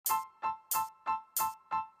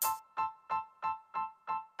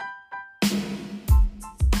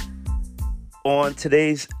On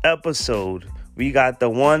today's episode, we got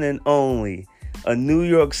the one and only, a New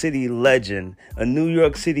York City legend, a New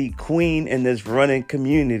York City queen in this running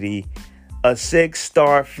community, a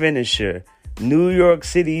 6-star finisher, New York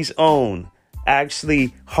City's own,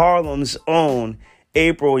 actually Harlem's own,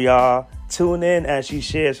 April, y'all. Tune in as she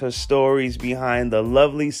shares her stories behind the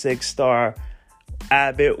lovely 6-star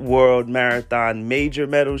Abbott World Marathon major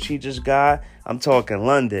medal she just got. I'm talking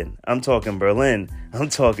London, I'm talking Berlin, I'm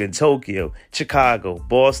talking Tokyo, Chicago,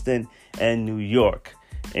 Boston, and New York.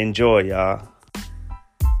 Enjoy, y'all.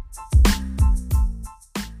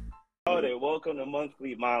 Hello there, welcome to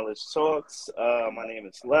Monthly Mileage Talks. My name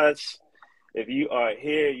is Les. If you are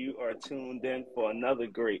here, you are tuned in for another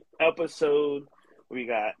great episode. We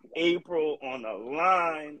got April on the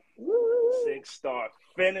line, 6-star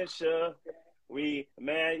finisher.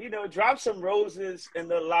 Drop some roses in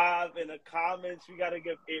the live, in the comments. We got to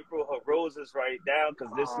give April her roses right now because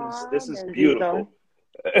this is beautiful.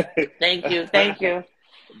 Thank you.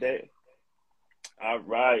 All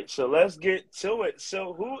right, so let's get to it.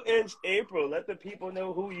 So who is April? Let the people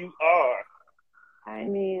know who you are. I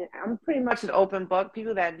mean, I'm pretty much an open book.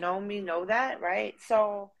 People that know me know that, right?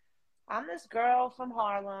 So I'm this girl from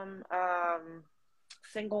Harlem,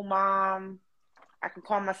 single mom. I can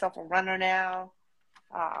call myself a runner now.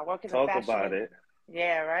 I work in the fashion. Talk about it.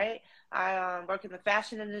 Yeah, right. I work in the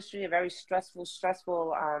fashion industry, a very stressful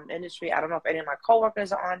industry. I don't know if any of my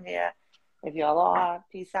coworkers are on here. If y'all are,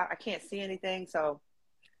 peace out. I can't see anything, so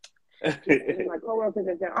my coworkers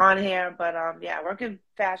if they're on here. But I work in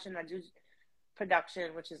fashion. I do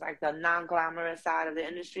production, which is like the non-glamorous side of the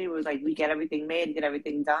industry, where like we get everything made, get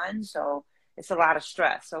everything done. So it's a lot of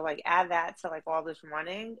stress. So like add that to like all this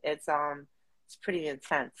running, it's pretty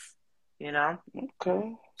intense, you know?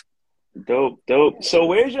 Okay. Dope. So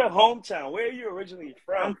where's your hometown? Where are you originally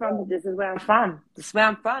from? This is where I'm from. This is where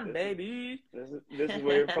I'm from, baby. This is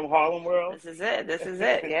where you're from, Harlem World? This is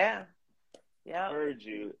it, yeah. Yeah. Heard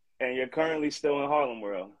you. And you're currently still in Harlem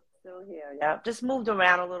World? Still here, yeah. Just moved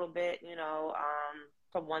around a little bit,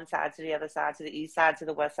 from one side to the other side, to the east side, to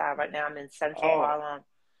the west side. Right now I'm in central Harlem.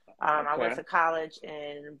 Okay. I went to college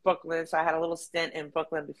in Brooklyn, so I had a little stint in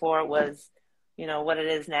Brooklyn before it was, what it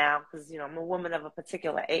is now, because, I'm a woman of a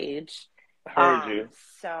particular age. Heard you.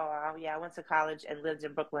 So, I went to college and lived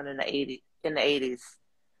in Brooklyn in the 80s.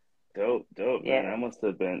 Dope, yeah. Man.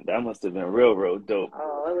 That must have been real dope.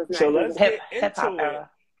 Oh, it was nice. So let's get into it. Era.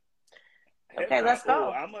 Okay, let's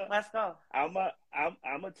go. Let's go. I'm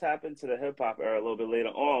a tap into the hip hop era a little bit later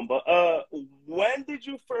on. But when did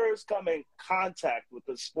you first come in contact with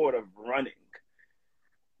the sport of running?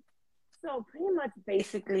 So pretty much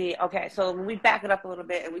basically, okay, so when we back it up a little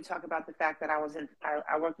bit and we talk about the fact that I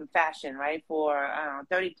worked in fashion, right, for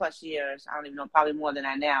 30 plus years. I don't even know, probably more than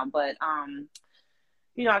that now. But, I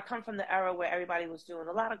come from the era where everybody was doing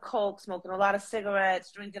a lot of coke, smoking a lot of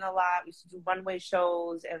cigarettes, drinking a lot. We used to do runway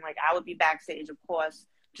shows. And, I would be backstage, of course,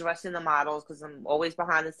 dressing the models because I'm always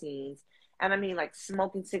behind the scenes. And,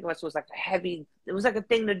 smoking cigarettes was it was like a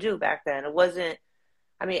thing to do back then. It wasn't.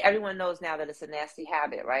 Everyone knows now that it's a nasty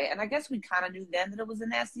habit, right? And I guess we kind of knew then that it was a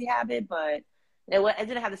nasty habit, but it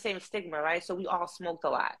didn't have the same stigma, right? So we all smoked a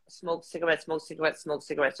lot. Smoked cigarettes.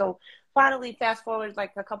 So finally, fast forward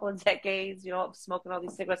a couple of decades, smoking all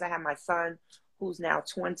these cigarettes. I had my son, who's now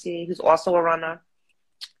 20, who's also a runner.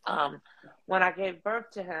 When I gave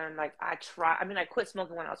birth to him, I quit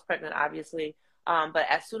smoking when I was pregnant, obviously. But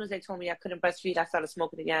as soon as they told me I couldn't breastfeed, I started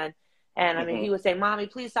smoking again. And he would say, "Mommy,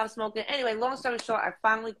 please stop smoking." Anyway, long story short, I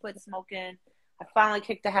finally quit smoking. I finally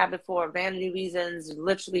kicked the habit for vanity reasons,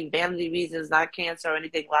 literally vanity reasons, not cancer or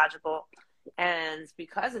anything logical. And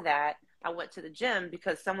because of that, I went to the gym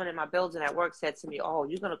because someone in my building at work said to me, "Oh,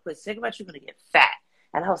 you're going to quit cigarettes, you're going to get fat."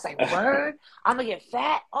 And I was like, "Word? I'm going to get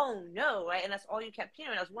fat? Oh, no." Right? And that's all you kept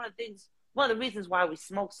hearing. That was one of the reasons why we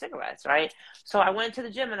smoke cigarettes, right? So I went to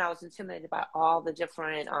the gym and I was intimidated by all the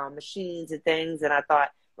different machines and things. And I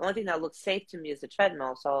thought, the only thing that looked safe to me is the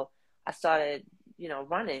treadmill. So I started,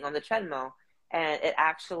 running on the treadmill. And it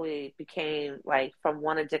actually became from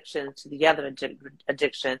one addiction to the other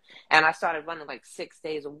addiction. And I started running 6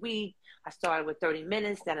 days a week. I started with 30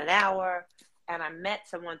 minutes, then an hour. And I met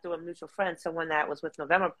someone through a mutual friend, someone that was with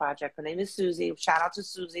November Project. Her name is Susie. Shout out to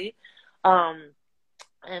Susie. And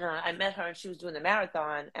I met her and she was doing the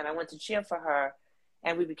marathon. And I went to cheer for her.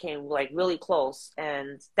 And we became really close.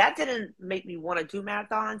 And that didn't make me want to do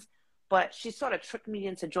marathons, but she sort of tricked me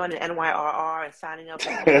into joining NYRR and signing up for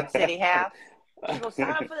the New York City half. She goes, "Sign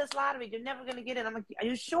up for this lottery. You're never going to get it." I'm like, "Are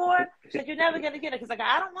you sure?" She's like, "You're never going to get it." Because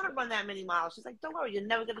I don't want to run that many miles. She's like, "Don't worry, you're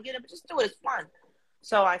never going to get it, but just do it. It's fun."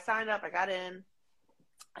 So I signed up. I got in.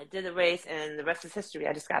 I did the race, and the rest is history.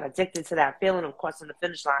 I just got addicted to that feeling of crossing the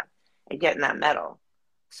finish line and getting that medal.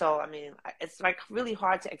 So, I mean, it's like really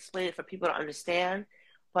hard to explain it for people to understand,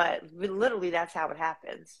 but literally that's how it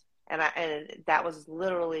happens. And that was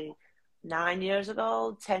literally 9 years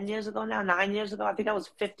ago, 10 years ago now, 9 years ago. I think I was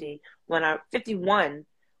 51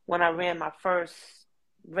 when I ran my first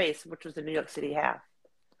race, which was the New York City half.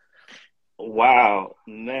 Wow,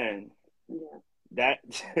 man. Yeah. That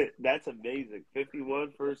that's amazing.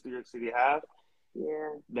 51 first New York City half. Yeah.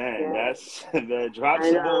 Man, Yeah. that's man, drop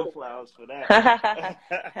I some know. more flowers for that.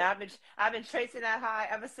 I've been tracing that high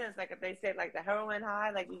ever since. Like if they say like the heroin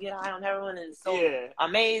high, like you get high on heroin and it's so Yeah.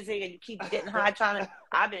 amazing and you keep getting high trying to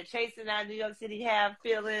I've been chasing that New York City half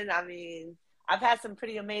feeling. I mean, I've had some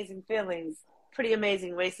pretty amazing feelings, pretty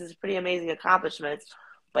amazing races, pretty amazing accomplishments,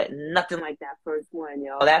 but nothing like that first one,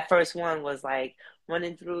 yo. That first one was like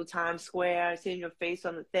running through Times Square, seeing your face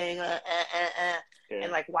on the thing, Yeah. and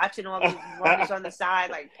like watching all these runners on the side,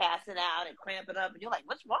 like passing out and cramping up, and you're like,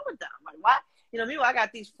 "What's wrong with them? Like, why?" Meanwhile, I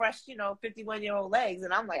got these fresh, 51-year-old legs,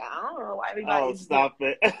 and I'm like, I don't know why Oh, everybody's stop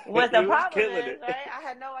it. what the You was problem killing is, it. right? I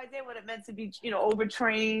had no idea what it meant to be,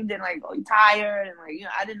 overtrained and like tired, and like,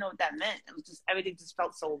 I didn't know what that meant. It was just everything just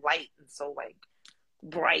felt so light and so like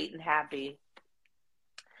bright and happy.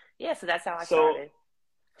 Yeah, so that's how I So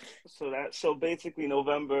started. so basically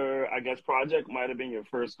November, I guess Project might have been your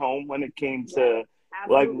first home when it came Yeah, to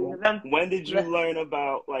like absolutely. November. when did you learn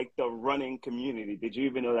about like the running community? Did you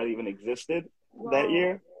even know that even existed that Well,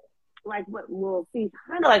 year? like what we'll see,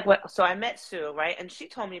 kind of like what. So I met Sue, right, and she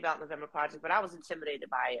told me about November Project, but I was intimidated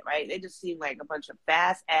by it, right? They just seemed like a bunch of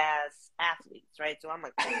fast ass athletes, right? So I'm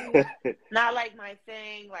like, not like my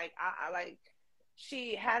thing. Like I like.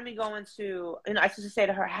 She had me going to, I used to say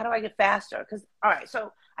to her, "How do I get faster?" Because all right,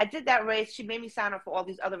 so I did that race. She made me sign up for all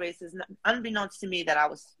these other races, unbeknownst to me that I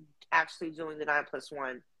was actually doing the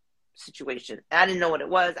 9+1 situation. I didn't know what it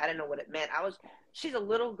was. I didn't know what it meant. She's a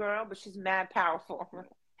little girl, but she's mad powerful.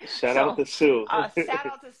 Shout out So, to Sue. shout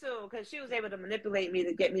out to Sue because she was able to manipulate me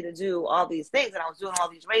to get me to do all these things, and I was doing all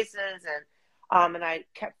these races, and I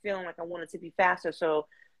kept feeling like I wanted to be faster. So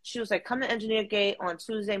she was like, "Come to Engineer Gate on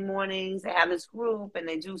Tuesday mornings. They have this group, and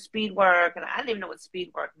they do speed work." And I didn't even know what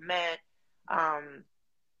speed work meant. Um,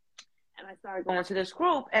 and I started going to this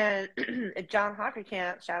group, and John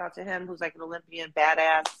Hockerkamp, shout out to him, who's like an Olympian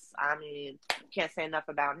badass. I mean, can't say enough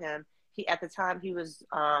about him. At the time he was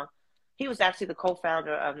actually the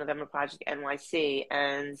co-founder of November Project NYC,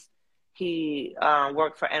 and he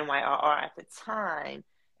worked for NYRR at the time.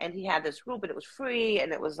 And he had this group, and it was free,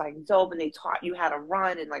 and it was like dope. And they taught you how to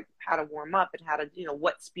run and like how to warm up and how to,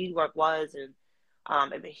 what speed work was. And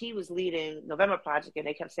he was leading November Project, and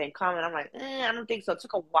they kept saying, "Come." And I'm like, I don't think so. It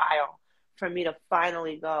took a while for me to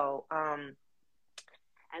finally go. And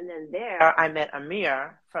then there, I met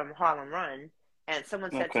Amir from Harlem Run, and someone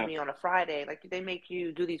said to Okay. me on a Friday, like, they make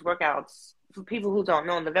you do these workouts. For people who don't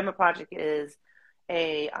know, November Project is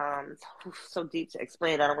it's so deep to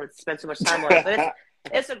explain. I don't want to spend too much time on it, but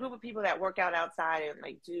it's a group of people that work out outside and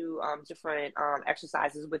like do different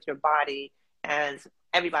exercises with your body, and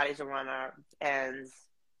everybody's a runner, and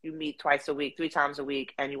you meet twice a week, 3 times a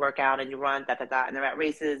week, and you work out and you run, and they're at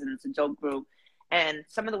races, and it's a dope group. And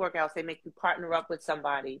some of the workouts, they make you partner up with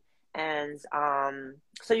somebody, and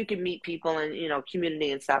so you can meet people and community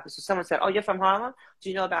and stuff. And so someone said, "Oh, you're from Harlem? Do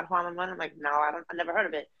you know about Harlem Run?" I'm like, "No, I never heard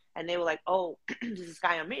of it." And they were like, "Oh, there's this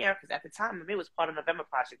guy Amir," because at the time Amir was part of November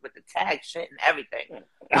Project with the tag shit and everything. So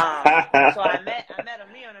I met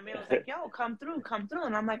Amir, and Amir was like, "Yo, come through,"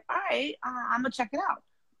 and I'm like, "All right, I'm gonna check it out."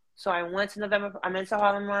 So I went to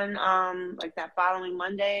Harlem Run like that following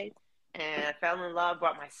Monday, and I fell in love.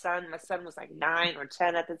 Brought my son. My son was like 9 or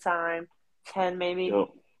 10 at the time, 10 maybe.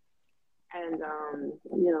 Yo. And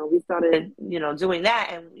we started doing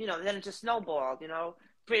that, and then it just snowballed.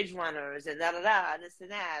 Bridge runners and da da da, and this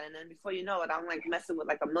and that, and then before you know it, I'm like messing with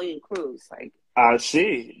like a million crews. Like I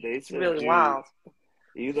see. They it's said really wild.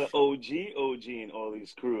 you the OG in all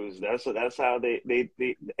these crews. That's how they in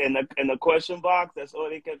the question box. That's all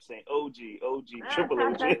they kept saying. OG, triple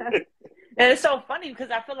OG. And it's so funny because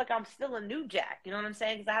I feel like I'm still a new jack. You know what I'm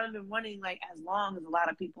saying? Because I haven't been running like as long as a lot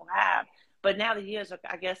of people have. But now the years,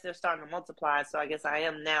 I guess they're starting to multiply. So I guess I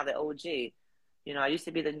am now the OG. I used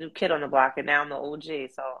to be the new kid on the block, and now I'm the OG.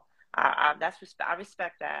 So I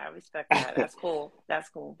respect that. I respect that. That's cool. That's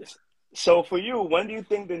cool. So for you, when do you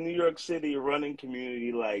think the New York City running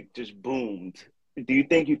community like just boomed? Do you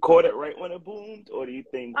think you caught it right when it boomed, or do you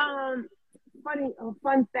think?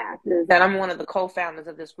 Fun fact is that I'm one of the co-founders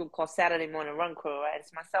of this group called Saturday Morning Run Crew. Right?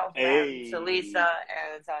 It's myself, Hey, Talisa,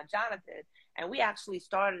 and Jonathan, and we actually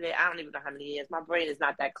started it. I don't even know how many years. My brain is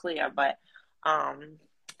not that clear, but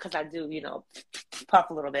because I do, puff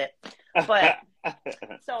a little bit. But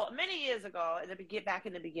so many years ago, get back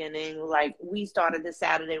in the beginning, like we started the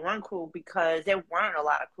Saturday Run crew because there weren't a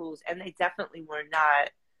lot of crews, and they definitely were not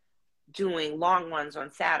doing long runs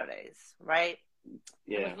on Saturdays, right?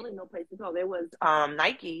 Yeah. There was really no place to go. There was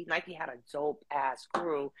Nike. Nike had a dope ass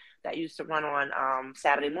crew that used to run on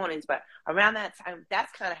Saturday mornings. But around that time,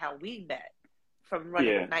 that's kind of how we met, from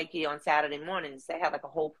running with Nike on Saturday mornings. They had like a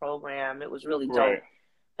whole program. It was really dope. Right.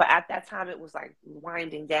 But at that time, it was like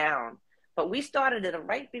winding down. But we started it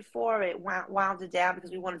right before it wound down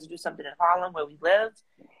because we wanted to do something in Harlem where we lived.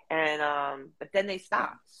 And but then they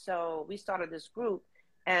stopped. So we started this group.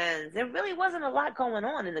 And there really wasn't a lot going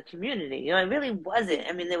on in the community. It really wasn't.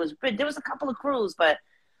 I mean, there was a couple of crews, but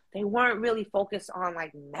they weren't really focused on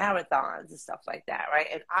like marathons and stuff like that, right?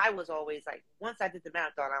 And I was always like, once I did the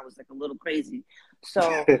marathon, I was like a little crazy. So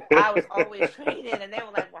I was always training, and they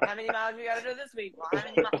were like, well, how many miles we got to do this week? Well, how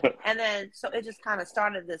many miles? And then, so it just kind of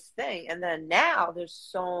started this thing. And then now there's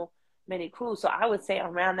so many crews. So I would say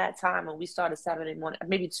around that time when we started Saturday morning,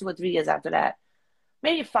 maybe 2 or 3 years after that,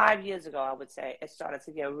 maybe 5 years ago, I would say, it started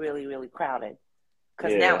to get really, really crowded.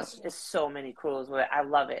 Because now it's so many crews. Where I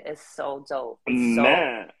love it. It's so dope.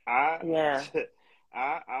 Man, I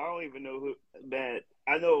don't even know who. Man,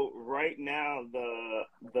 I know right now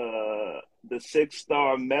the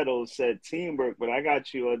 6-star medal said teamwork, but I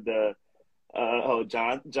got you on the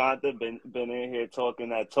Jonathan been in here talking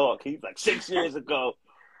that talk. He's like 6 years ago.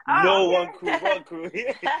 No one crew.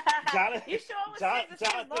 Jonathan, you sure it was 6? It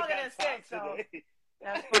seems longer than 6. So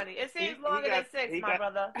that's funny. It seems longer than 6, my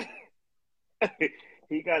brother.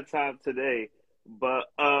 He got time today, but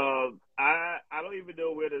I don't even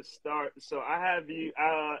know where to start. So I have you.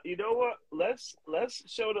 You know what? Let's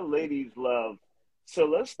show the ladies love. So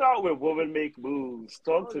let's start with Women Make Moves.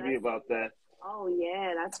 Talk to me about that. Oh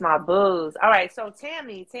yeah, that's my booze. All right, so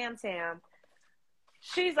Tammy, Tam,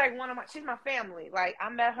 she's like she's my family. Like I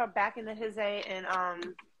met her back in the Hizay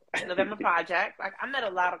in November Project. Like I met a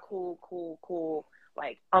lot of cool,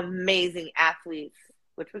 like amazing athletes,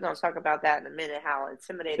 which we're going to talk about that in a minute, how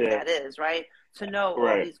intimidating that is, right? To know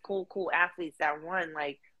all these cool athletes that run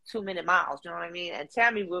like 2-minute miles, you know what I mean? And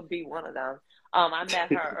Tammy would be one of them. I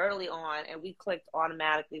met her early on and we clicked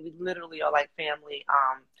automatically. We literally are like family.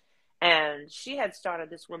 And she had started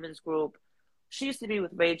this women's group. She used to be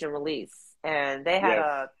with Rage and Release, and they had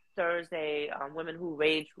a Thursday Women Who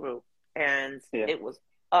Rage group, and it was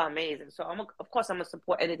amazing. So of course I'm going to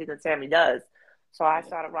support anything that Tammy does. So I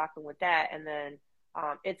started rocking with that, and then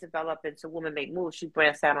it developed into Women Make Moves. She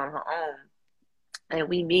branched out on her own, and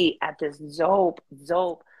we meet at this dope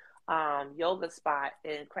yoga spot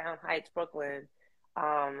in Crown Heights, Brooklyn.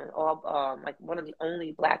 Like one of the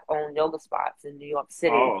only Black-owned yoga spots in New York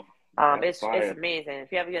City. It's amazing.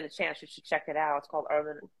 If you ever get a chance, you should check it out. It's called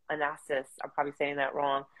Urban Anasis. I'm probably saying that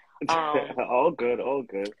wrong. All good.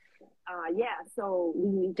 So we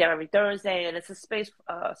meet there every Thursday, and it's a space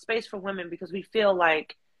for women because we feel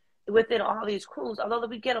like within all these crews, although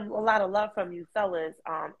we get a lot of love from you fellas,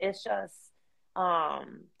 it's just a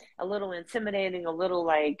little intimidating, a little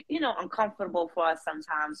like, uncomfortable for us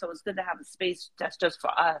sometimes. So it's good to have a space that's just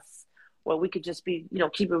for us where we could just be,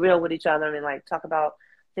 keep it real with each other and like talk about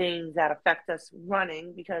things that affect us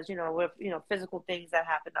running because, we're, physical things that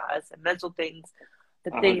happen to us and mental things,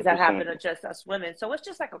 the things 100%. That happen to just us women. So it's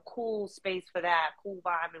just like a cool space for that, cool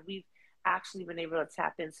vibe. And we've actually been able to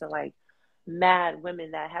tap into like mad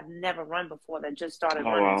women that have never run before that just started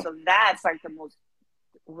running. Wow. So that's like the most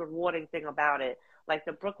rewarding thing about it. Like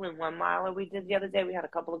the Brooklyn 1 miler we did the other day, we had a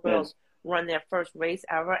couple of girls run their first race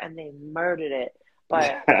ever and they murdered it.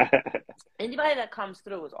 But anybody that comes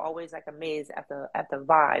through is always like amazed at the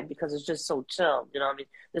vibe because it's just so chill. You know what I mean?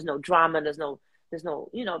 There's no drama. There's no,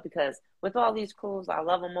 because with all these crews, I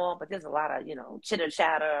love them all, but there's a lot of, chitter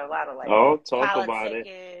chatter, a lot of like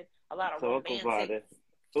politicking, a lot of romantic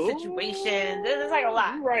situation. There's like a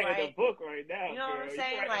lot. You're writing a book right now. You know girl. what I'm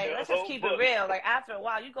saying? Like, let's just keep it real. Like after a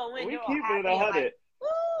while, you go in, you're all happy, like, woo,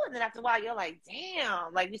 and then after a while, you're like,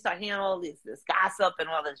 damn. Like you start hearing all this gossip and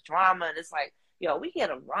all this drama, and it's like, yo, we here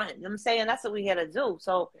to run. You know what I'm saying? That's what we here to do.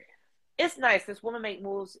 So it's nice. This Women Make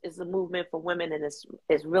Moves is a movement for women, and it's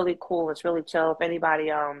really cool. It's really chill. If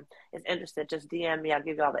anybody is interested, just DM me. I'll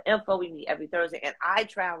give you all the info. We meet every Thursday, and I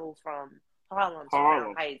travel from Harlem to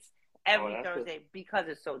Crown Heights every Thursday because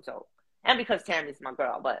it's so dope. And because Tammy's my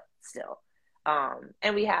girl, but still.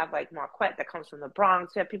 And we have like Marquette that comes from the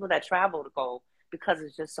Bronx. We have people that travel to go because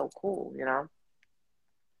it's just so cool,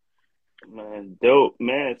 Man, dope,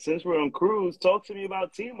 man. Since we're on cruise, talk to me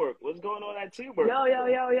about Teamwork. What's going on at Teamwork? Yo.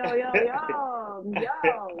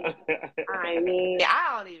 Yo, I mean,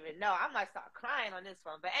 I don't even know. I might start crying on this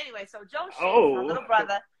one. But anyway, so Joe Shane is my Oh. little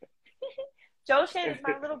brother. Joe Shane is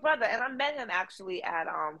my little brother, and I met him actually at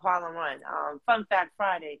Harlem Run. Fun Fact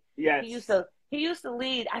Friday. Yes. He used to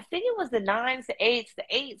lead. I think it was the nines, the eights,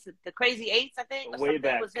 the crazy eights. I think or Way something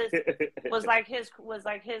back. was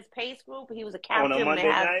his pace group. He was a On a captain when they Monday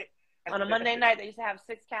had night? on a Monday night. They used to have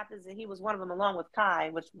 6 captains, and he was one of them, along with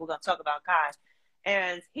Kai, which we're gonna talk about Kai.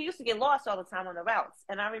 And he used to get lost all the time on the routes.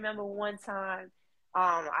 And I remember one time,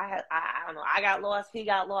 I don't know, I got lost, he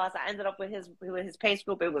got lost. I ended up with his pace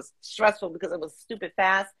group. It was stressful because it was stupid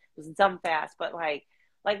fast, it was dumb fast, but like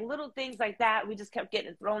little things like that, we just kept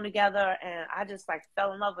getting thrown together, and I just like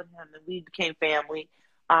fell in love with him, and we became family.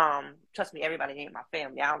 Trust me, everybody ain't my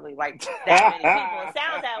family. I don't really like that many people. It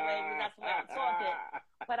sounds that way because that's the way I'm talking.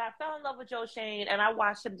 But I fell in love with Joe Shane, and I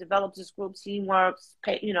watched him develop this group, Teamwork.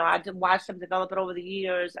 I did watch him develop it over the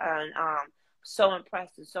years, and so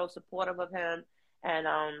impressed and so supportive of him. And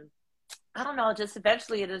I don't know, just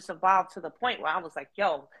eventually it just evolved to the point where I was like,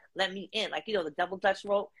 yo, let me in. Like, the double Dutch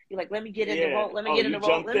rope. You're like, let me get in the rope. Let me get in the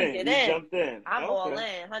rope. Let me get in. Jumped in. I'm all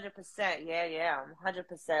in, 100%. Yeah. I'm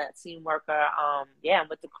 100% team worker. Yeah, I'm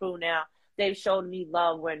with the crew now. They've showed me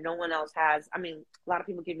love where no one else has. I mean, a lot of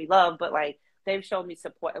people give me love, but like they've shown me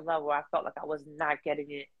support and love where I felt like I was not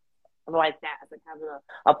getting it like that. It's like having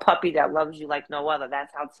a puppy that loves you like no other.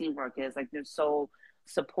 That's how teamwork is. Like, they're so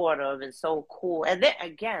supportive and so cool. And then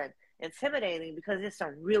again, intimidating because there's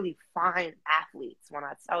some really fine athletes. When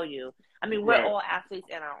I tell you, I mean, we're all athletes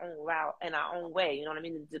in our own route, in our own way. You know what I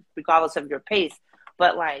mean? Regardless of your pace.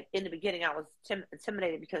 But like in the beginning, I was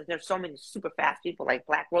intimidated because there's so many super fast people. Like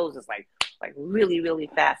Black Rose is like really, really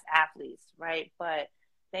fast athletes, right? But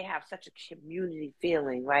they have such a community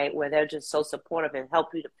feeling, right? Where they're just so supportive and help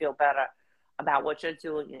you to feel better about what you're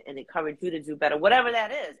doing and encourage you to do better. Whatever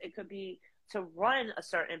that is. It could be to run a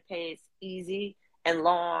certain pace easy and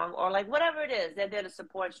long, or like whatever it is. They're there to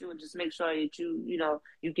support you and just make sure that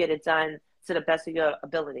you get it done to the best of your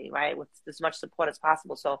ability, right? With as much support as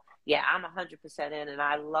possible. So yeah, I'm 100% in, and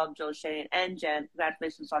I love Joe Shane and Jen.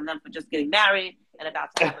 Congratulations on them for just getting married and about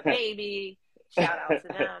to have a baby. Shout out to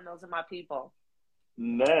them. Those are my people.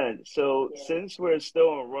 Man, so since we're still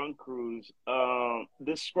on Run Cruise,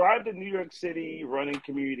 describe the New York City running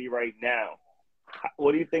community right now.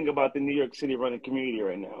 What do you think about the New York City running community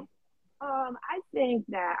right now? I think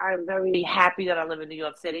that I'm very happy that I live in New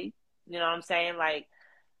York City. You know what I'm saying? Like,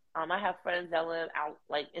 I have friends that live out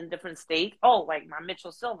like in different states. Oh, like my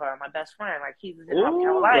Mitchell Silver, my best friend, like he's in North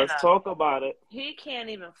Carolina. Let's talk about it. He can't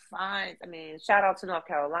even find. I mean, shout out to North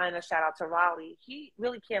Carolina, shout out to Raleigh. He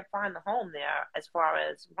really can't find the home there as far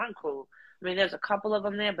as Run Crew. I mean, there's a couple of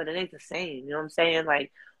them there, but it ain't the same. You know what I'm saying?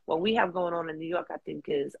 Like, what we have going on in New York, I think,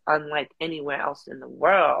 is unlike anywhere else in the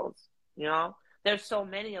world. You know, there's so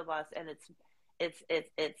many of us, and it's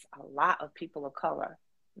a lot of people of color,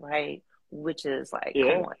 right? Which is like,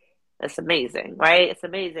 come on, it's amazing, right? It's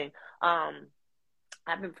amazing.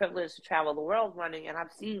 I've been privileged to travel the world running, and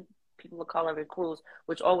I've seen people of color in crews,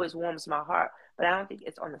 which always warms my heart. But I don't think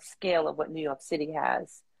it's on the scale of what New York City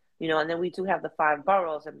has, And then we do have the 5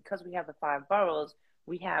 boroughs, and because we have the 5 boroughs,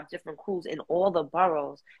 we have different crews in all the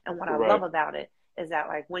boroughs. And what I love about it is that,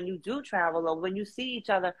 like, when you do travel or when you see each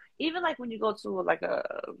other, even like when you go to like a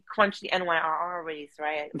crunchy NYRR race,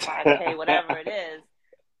 right, 5K, whatever it is.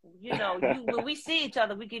 When we see each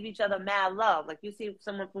other, we give each other mad love. Like, you see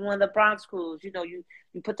someone from one of the Bronx crews, you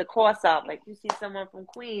put the cross up. Like, you see someone from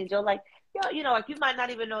Queens, you're like, like you might not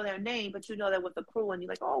even know their name, but you know they're with the crew, and you're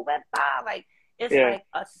like, oh, West Side. Like, it's like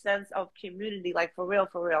a sense of community, like for real.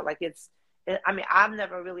 Like I mean, I've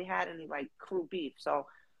never really had any like crew beef, so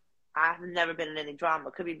I've never been in any drama.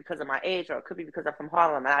 It could be because of my age, or it could be because I'm from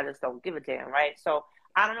Harlem and I just don't give a damn, right? So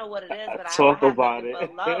I don't know what it is, but I have nothing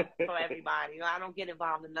but love for everybody. I don't get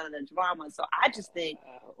involved in none of the drama. So I just think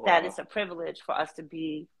that it's a privilege for us to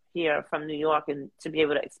be here from New York and to be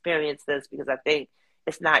able to experience this, because I think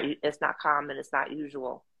it's not common, it's not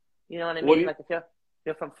usual. You know what I mean? Like, if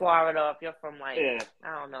you're from Florida, if you're from like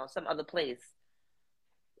I don't know, some other place.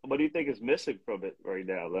 What do you think is missing from it right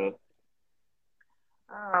now, though?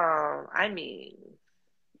 I mean,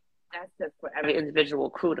 that's just for every individual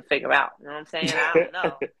crew to figure out. You know what I'm saying? I don't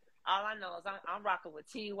know. All I know is I'm rocking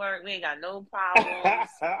with Teamwork. We ain't got no problems.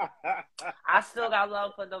 I still got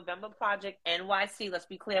love for November Project NYC. Let's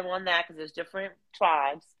be clear on that, because there's different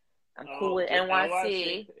tribes. I'm cool with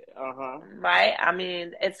NYC. Right? I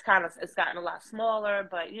mean, it's gotten a lot smaller,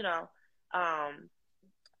 but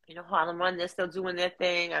Harlem Run, they're still doing their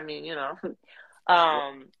thing. I mean,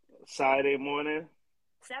 Saturday morning,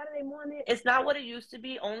 it's not what it used to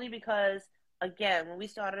be, only because again, when we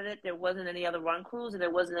started it, there wasn't any other run crews and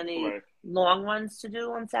there wasn't any Right. long runs to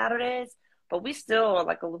do on Saturdays. But we still are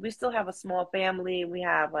like we still have a small family. We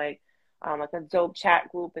have like a dope chat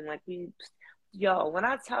group and like yo, when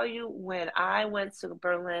I tell you when I went to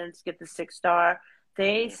Berlin to get the 6 star,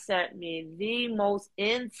 they Yeah. sent me the most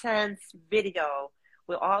intense video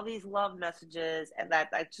with all these love messages and that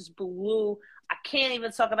I just blew. I can't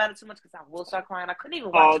even talk about it too much because I will start crying. I couldn't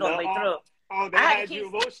even watch Oh it all the no! way through. They I had to had keep you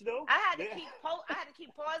emotional. I had to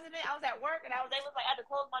keep pausing it. I was at work and I was like I had to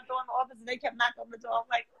close my door in the office and they kept knocking on the door. I'm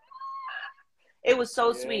like, it was so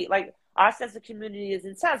Yeah. sweet. Like our sense of community is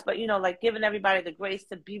intense, but like giving everybody the grace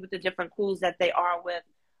to be with the different crews that they are with.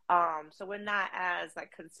 So we're not as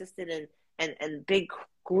like consistent and big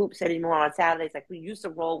groups anymore on Saturdays. Like we used to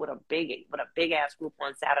roll with a big ass group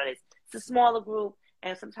on Saturdays. It's a smaller group,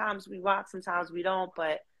 and sometimes we rock, sometimes we don't.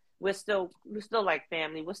 But we're still like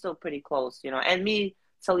family. We're still pretty close, And me,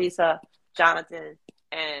 Talisa, Jonathan,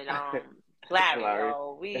 and Larry, Larry.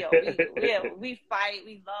 we fight,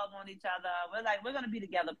 we love on each other. We're gonna be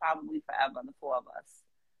together probably forever, the four of us,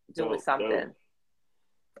 doing Dope, dope. something.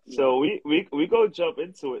 So we go jump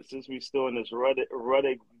into it since we still in this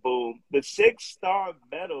running boom. The 6 star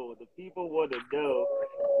medal. The people want to know.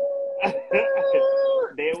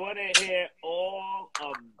 They want to hear all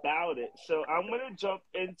about it. So I'm gonna jump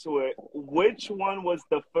into it. Which one was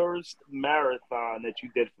the first marathon that you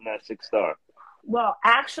did from that 6 star? Well,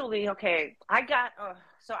 actually, okay, I got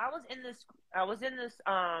so I was in this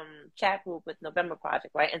chat group with November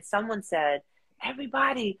Project, right? And someone said,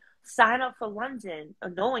 everybody sign up for London.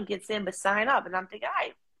 No one gets in, but sign up. And I'm thinking,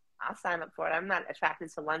 I'll sign up for it. I'm not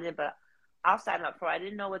attracted to London, but I'll sign up for it. I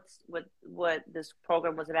didn't know what this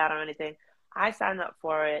program was about or anything. I signed up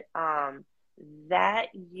for it.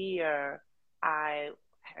 That year I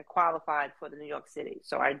had qualified for the New York City.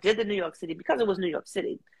 So I did the New York City because it was New York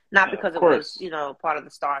City, not Of because it was, course. part of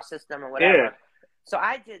the star system or Yeah. whatever. So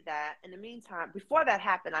I did that. In the meantime, before that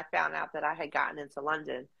happened, I found out that I had gotten into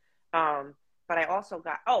London. But I also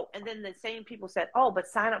and then the same people said, but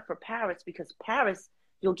sign up for Paris because Paris,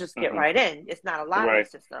 you'll just get Hmm. right in. It's not a lottery Right.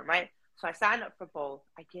 system, right? So I signed up for both.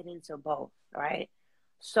 I get into both, right?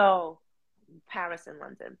 So Paris and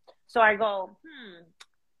London. So I go,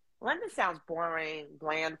 London sounds boring,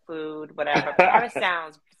 bland food, whatever. Paris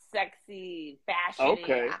sounds sexy, fashiony.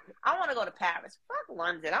 Okay. I want to go to Paris. Fuck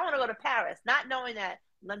London. I want to go to Paris, not knowing that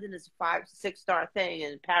London is a 5-6 star thing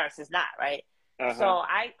and Paris is not, right? So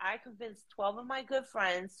Uh-huh. I convinced 12 of my good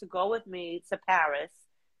friends to go with me to Paris,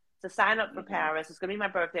 to sign up for Hmm. Paris. It's going to be my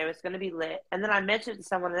birthday. It's going to be lit. And then I mentioned to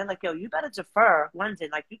someone, and they're like, yo, you better defer London.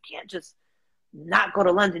 Like, you can't just not go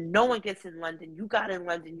to London. No one gets in London. You got in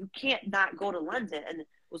London. You can't not go to London. And it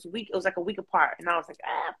was like a week apart. And I was like,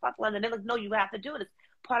 fuck London. They're like, no, you have to do it. It's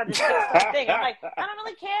part of the 6 star thing. I'm like, I don't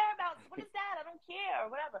really care about what is that? I don't care or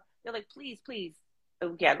whatever. They're like, please, please.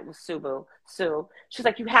 Again, it was Sue. She's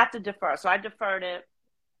like, you have to defer. So I deferred it,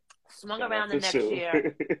 swung Shout out around the to next Sue.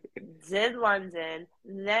 year, did London,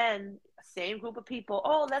 then same group of people.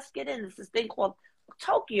 Oh, let's get in. This thing called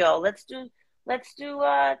Tokyo. Let's do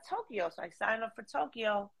Tokyo. So I signed up for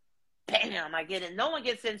Tokyo. Bam, I get in. No one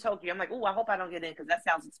gets in Tokyo. I'm like, I hope I don't get in because that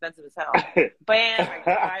sounds expensive as hell. Bam, I get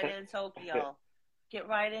right in Tokyo. Get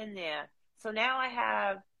right in there. So now I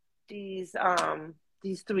have these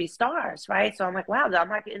 3 stars, right? So I'm like, wow, I'm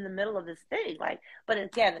like in the middle of this thing. Like, but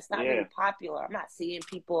again, it's not Yeah. really popular. I'm not seeing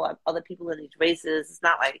other people in these races. It's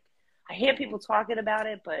not like I hear people talking about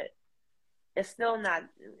it, but it's still not,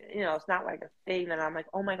 it's not like a thing that I'm like,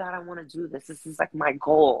 oh my God, I want to do this. This is like my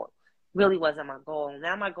goal. Really wasn't my goal.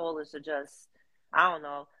 Now my goal is to just, I don't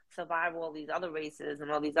know, survive all these other races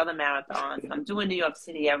and all these other marathons. I'm doing New York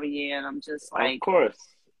City every year, and I'm just Of like,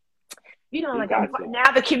 course. You like got to.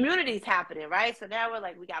 now the community's happening, right? So now we're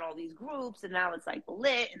like, we got all these groups, and now it's like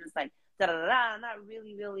lit, and it's like da da da. I'm not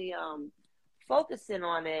really focusing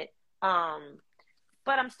on it,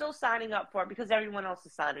 but I'm still signing up for it because everyone else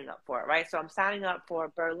is signing up for it, right? So I'm signing up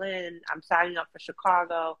for Berlin. I'm signing up for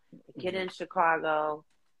Chicago. I get in Chicago.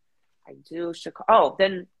 I do Chicago. Oh,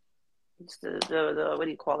 then the what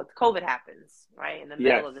do you call it? COVID happens, right, in the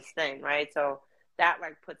middle of this thing, right? So that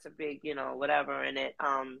like puts a big, whatever in it.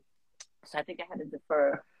 So I think I had to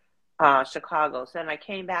defer Chicago. So then I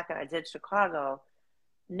came back and I did Chicago.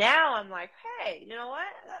 Now I'm like, hey, you know what?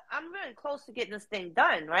 I'm really close to getting this thing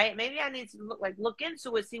done, right? Maybe I need to look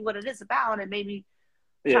into it, see what it is about, and maybe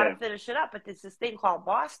try to finish it up. But there's this thing called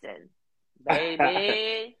Boston,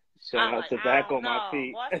 baby. Shout out to back on my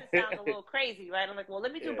feet. Boston sounds a little crazy, right? I'm like, well,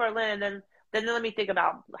 let me do Berlin, then let me think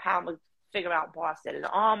about how I'm gonna figure out Boston. And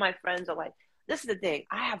all my friends are like, this is the thing.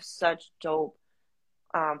 I have such dope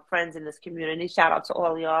friends in this community. Shout out to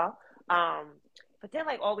all y'all. But they're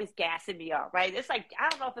like always gassing me up, right? It's like, I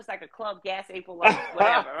don't know if it's like a club gas April Love,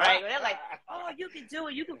 whatever, right? They're like, oh, you can do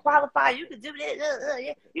it, you can qualify, you can do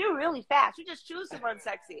it. You're really fast. You just choose to run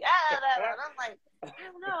sexy. And I'm like, I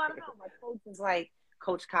don't know. My coach is like,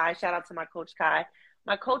 Coach Kai, shout out to my Coach Kai.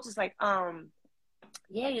 My coach is like,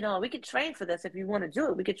 yeah, we could train for this if you want to do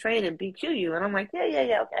it. We could train and BQ you. And I'm like,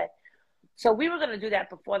 yeah, okay. So we were going to do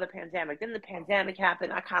that before the pandemic. Then the pandemic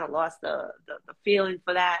happened. I kind of lost the feeling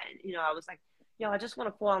for that. And, I was like, I just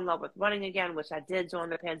want to fall in love with running again, which I did during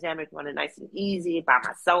the pandemic, running nice and easy by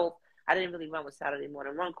myself. I didn't really run with Saturday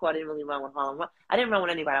Morning Run Club. I didn't really run with Harlem Run. I didn't run with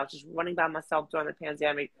anybody. I was just running by myself during the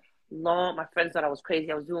pandemic. My friends thought I was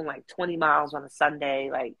crazy. I was doing like 20 miles on a Sunday.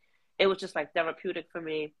 Like, it was just like therapeutic for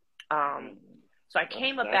me. So I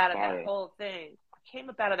came up out of that whole thing.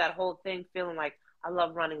 Feeling like I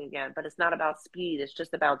love running again, but it's not about speed. It's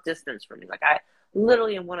just about distance for me. Like, I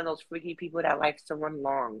literally am one of those freaky people that likes to run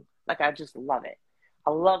long. Like, I just love it.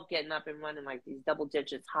 I love getting up and running like these double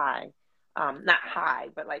digits high. Not high,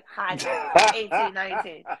 but like high, like 18,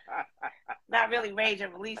 19. Not really Rage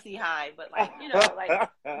and Releasey high, but like, like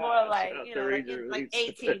more like, like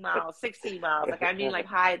 18 miles, 16 miles. Like, I mean, like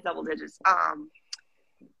high double digits.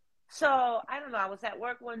 So I don't know. I was at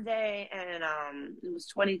work one day, and it was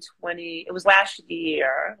 2020. It was last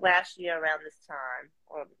year around this time,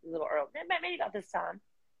 or a little early, maybe about this time.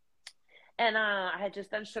 And I had just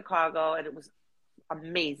done Chicago, and it was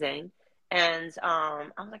amazing. And I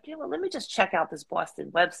was like, let me just check out this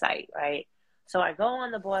Boston website, right? So I go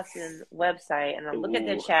on the Boston website, and I look at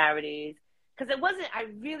their charities, because I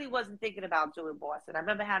really wasn't thinking about doing Boston. I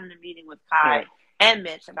remember having a meeting with Kai and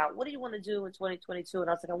Mitch about, what do you want to do in 2022? And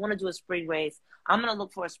I was like, I want to do a spring race. I'm going to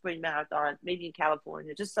look for a spring marathon, maybe in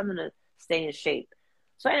California, just something to stay in shape.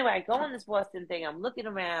 So anyway, I go on this Boston thing. I'm looking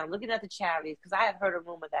around, looking at the charities, because I had heard a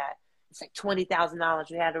rumor that it's like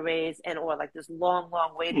 $20,000 we had to raise, or like this long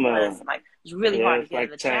waiting list. Like, it's really hard to get in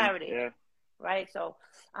the charity. Yeah. Right? So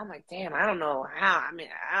I'm like, damn, I don't know how. I mean,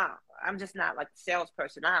 I'm just not like a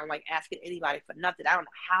salesperson. I don't like asking anybody for nothing. I don't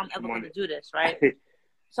know how I'm ever going to do this, right?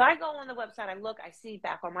 So I go on the website, I look, I see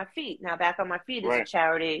Back on My Feet. Now, Back on My Feet is a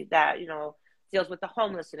charity that, deals with the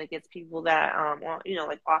homeless, and it gets people that,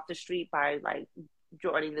 like off the street by like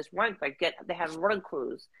joining this run. Like, they have run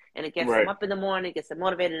crews, and it gets them up in the morning, gets them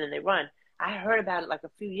motivated, and they run. I heard about it like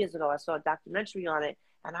a few years ago. I saw a documentary on it,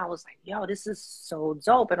 and I was like, yo, this is so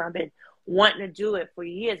dope. And I've been wanting to do it for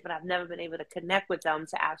years, but I've never been able to connect with them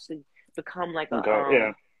to actually become like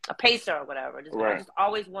a pacer or whatever. I just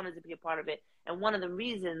always wanted to be a part of it. And one of the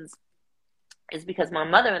reasons is because my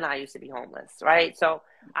mother and I used to be homeless, right? So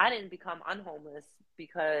I didn't become unhomeless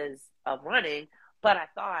because of running, but I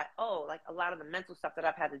thought, like a lot of the mental stuff that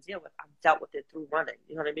I've had to deal with, I've dealt with it through running.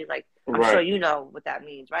 You know what I mean? Like, I'm sure you know what that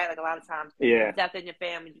means, right? Like, a lot of times, death in your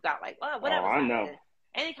family, you got like, whatever. I know.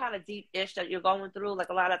 Any kind of deep ish that you're going through, like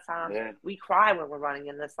a lot of times we cry when we're running,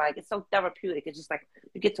 and it's like, it's so therapeutic. It's just like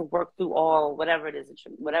you get to work through whatever it is that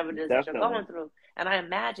you're going through. And I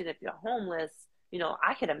imagine if you're homeless,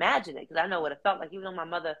 I could imagine it, because I know what it felt like. Even though my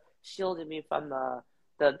mother shielded me from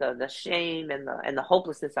the shame and the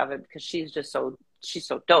hopelessness of it, because she's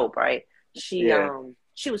so dope, right? She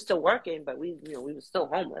was still working, but we were still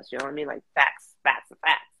homeless. You know what I mean? Like, facts.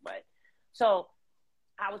 But so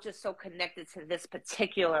I was just so connected to this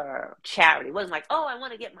particular charity. It wasn't like, I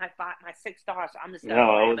want to get my 6 stars, so I'm just going to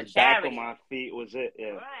have a charity. Back on My Feet was it,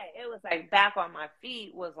 Right. It was like Back on My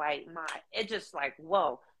Feet was like it just like,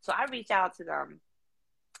 whoa. So I reached out to them,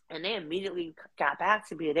 and they immediately got back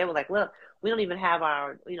to me. They were like, look, we don't even have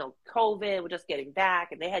our, COVID. We're just getting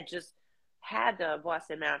back. And they had just had the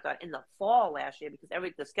Boston Marathon in the fall last year,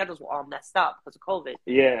 because the schedules were all messed up because of COVID.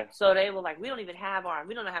 Yeah. So they were like, we don't know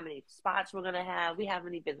how many spots we're going to have. We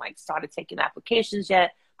haven't even like started taking applications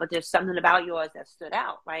yet, but there's something about yours that stood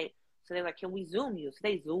out, right? So they were like, can we Zoom you? So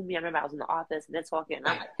they Zoomed me. I remember I was in the office, and they're talking, and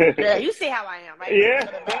I'm like, you see how I am, right? Yeah.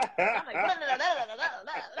 I'm like,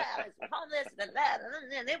 homeless,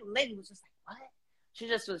 and the lady was just like, what? She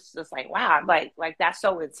just was just like, wow, like that's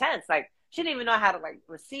so intense. Like, she didn't even know how to like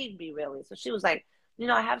receive me, really. So she was like,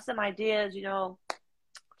 I have some ideas,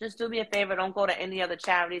 just do me a favor. Don't go to any other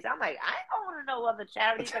charities. I'm like, I don't want to know other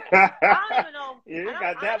charities. Like, I don't even know. You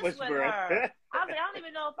got that much breath. I was like, I don't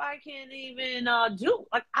even know if I can even do,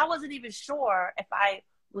 like, I wasn't even sure if I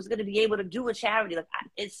was going to be able to do a charity. Like,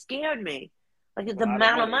 it scared me. Like, the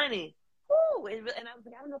amount of money. Ooh, and I was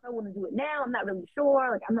like, I don't know if I want to do it now. I'm not really sure.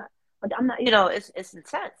 Like, I'm not, it's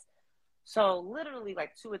intense. So literally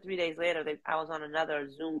like 2 or 3 days later, I was on another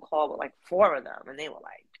Zoom call with like 4 of them, and they were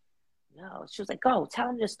like, no. She was like, go, tell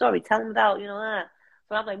them your story. Tell them about, So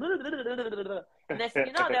So I'm like, and they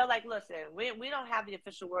said, they're like, listen, we don't have the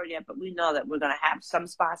official word yet, but we know that we're going to have some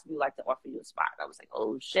spots. We'd like to offer you a spot. I was like,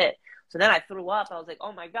 oh, shit. So then I threw up. I was like,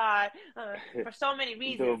 oh, my God. For so many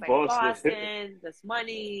reasons, like Boston, this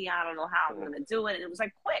money, I don't know how I'm going to do it. And it was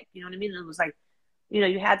like quick, you know what I mean? It was like,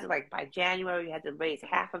 you had to, like, by January, you had to raise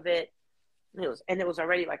half of it. It was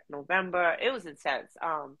already like November. It was intense.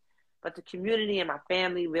 But the community and my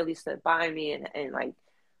family really stood by me and like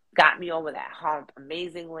got me over that hump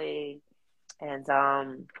amazingly. And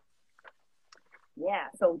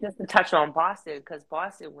so just to touch on Boston, because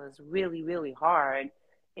Boston was really, really hard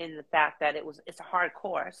in the fact that it's a hard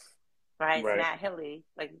course, right? It's not hilly.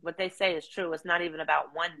 Like what they say is true. It's not even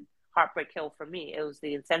about one heartbreak hill for me. It was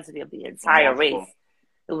the intensity of the entire race.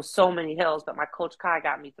 It was so many hills, but my coach Kai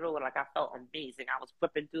got me through it. Like I felt amazing. I was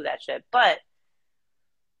whipping through that shit. But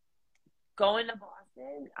going to Boston,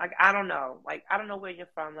 I don't know. Like I don't know where you're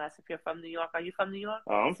from, Les. If you're from New York, are you from New York?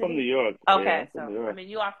 Oh, I'm from New York. Okay, yeah, so New York. I mean,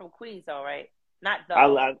 you are from Queens, though, right? Not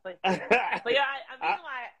though. But the reason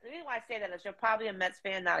why I say that is you're probably a Mets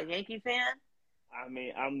fan, not a Yankee fan. I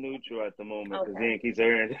mean, I'm neutral at the moment because Yankees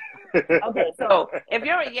are in. Okay, so if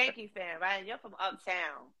you're a Yankee fan, right, and you're from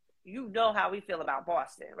uptown, you know how we feel about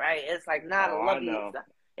Boston, right? It's like not a lovey.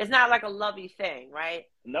 It's not like a lovey thing, right?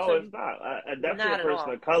 No, so it's not. Definitely a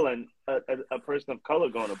person of color, a person of color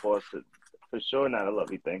going to Boston, for sure, not a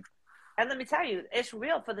lovey thing. And let me tell you, it's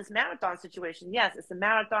real for this marathon situation. Yes, it's a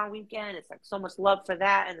marathon weekend. It's like so much love for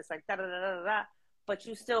that, and it's like da da da da da. But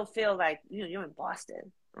you still feel like you're in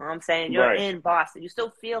Boston. You know what I'm saying? You're in Boston. You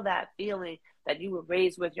still feel that feeling that you were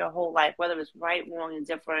raised with your whole life, whether it's right, wrong, and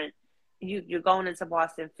different. You're going into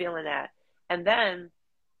Boston feeling that. And then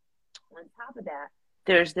on top of that,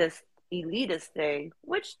 there's this elitist thing,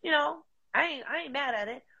 which, I ain't mad at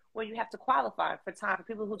it, where you have to qualify for time. For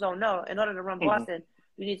people who don't know, in order to run Boston,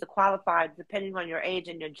 you need to qualify, depending on your age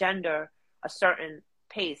and your gender, a certain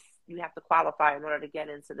pace. You have to qualify in order to get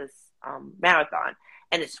into this marathon.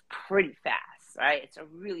 And it's pretty fast, right? It's a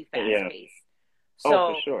really fast pace.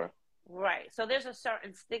 So, for sure. Right. So there's a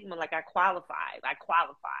certain stigma, like I qualified. Like,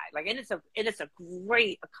 and it's a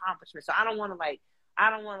great accomplishment. So I don't want to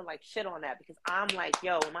shit on that, because I'm like,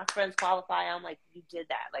 yo, when my friends qualify, I'm like, you did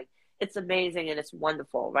that. Like, it's amazing and it's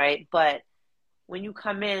wonderful, right? But when you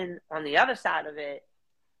come in on the other side of it,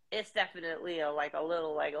 it's definitely a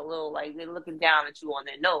little they're looking down at you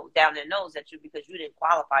down their nose at you because you didn't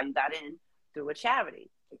qualify. You got in through a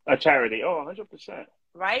charity. A charity. Oh, 100%.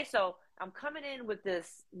 Right? So I'm coming in with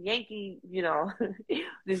this Yankee,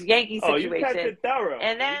 this Yankee situation. Oh, you kept it thorough.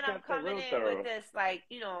 And then I'm coming in with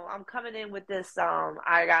this,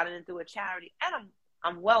 I got in through a charity. And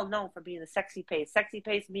I'm well known for being a sexy pace. Sexy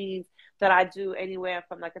pace means that I do anywhere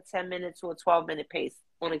from like a 10-minute to a 12-minute pace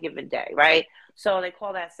on a given day, right? So they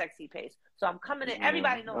call that sexy pace. So I'm coming in.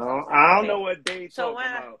 Everybody knows. I don't know what they talking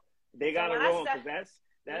about. They got it wrong, because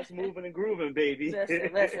that's moving and grooving, baby.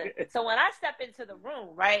 Listen. So when I step into the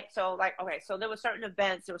room, right? So so there were certain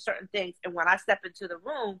events, there were certain things, and when I step into the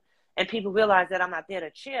room and people realize that I'm not there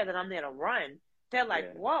to cheer, that I'm there to run, they're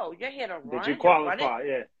like, whoa, you're here to run? Did you qualify?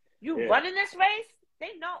 You running this race?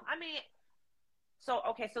 They know. I mean, so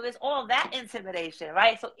there's all that intimidation,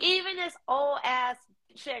 right? So even this old ass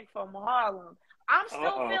chick from Harlem, I'm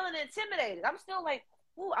still feeling intimidated. I'm still like,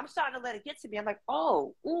 ooh, I'm starting to let it get to me. I'm like,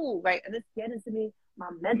 right? And it's getting to me. My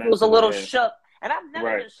mental's a little shook. And I've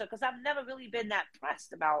never been shook, because I've never really been that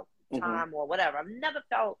pressed about time or whatever. I've never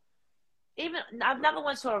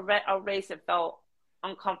went to a race and felt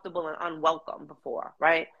uncomfortable and unwelcome before,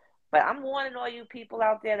 right? But I'm warning all you people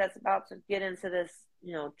out there that's about to get into this,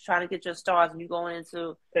 trying to get your stars, and you going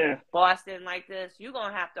into Boston like this, you're going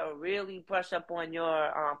to have to really brush up on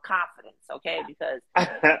your confidence, okay? Because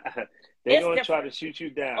they're going to try to shoot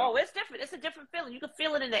you down. Oh, it's different. It's a different feeling. You can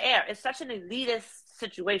feel it in the air. It's such an elitist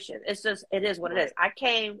situation. It is what it is. I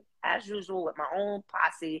came, as usual, with my own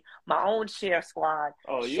posse, my own cheer squad.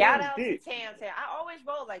 Oh, Shout out to Tam. I always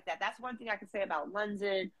roll like that. That's one thing I can say about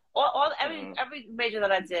London. Every major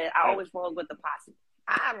that I did, I always rolled with the posse.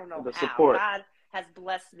 I don't know how. Support. God has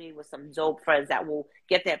blessed me with some dope friends that will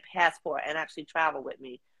get their passport and actually travel with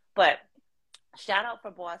me. But shout out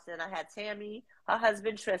for Boston. I had Tammy, her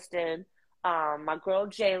husband Tristan, my girl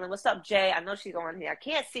Jalen. What's up, Jay? I know she's on here. I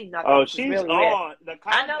can't see nothing. Oh, she's really on the comments.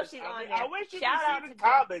 I know she's on here. I wish you could see the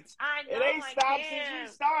comments. I know. It ain't stopped since you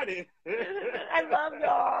started. I love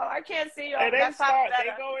y'all. I can't see y'all. They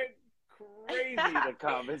going crazy, the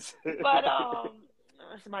comments. But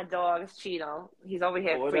it's my dog. It's Cheeto. He's over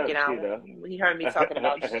here freaking out. Cheeto? He heard me talking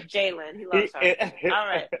about Jalen. He loves her. All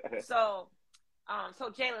right. So So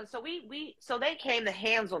Jalen, so they came to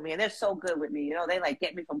hands on me, and they're so good with me. You know, they like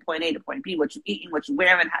get me from point A to point B. What you eating, what you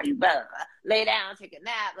wearing, how you blah, blah, blah. Lay down, take a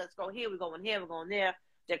nap. Let's go here. We're going here. We're going there.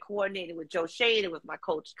 They're coordinating with Joe Shade and with my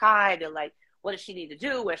coach Kai. They're like, what does she need to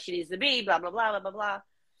do? Where she needs to be? Blah blah blah blah blah blah.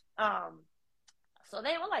 So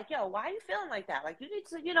they were like, yo, why are you feeling like that? Like, you need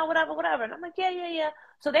to, you know, whatever. And I'm like, yeah.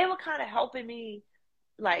 So they were kind of helping me,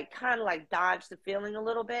 like, kind of like dodge the feeling a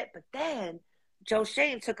little bit. But then Joe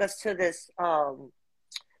Shane took us to this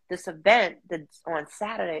this event that's on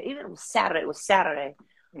Saturday. Even it was Saturday.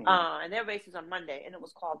 Mm-hmm. And their race is on Monday. And it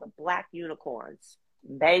was called the Black Unicorns.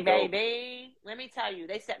 Baby, let me tell you,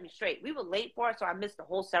 they set me straight. We were late for it, so I missed the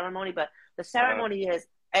whole ceremony. But the ceremony is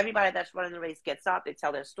everybody that's running the race gets up, they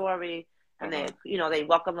tell their story. And they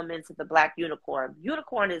welcome them into the Black Unicorn.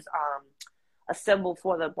 Unicorn is a symbol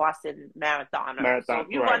for the Boston Marathon. So if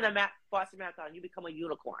you run the Boston Marathon, you become a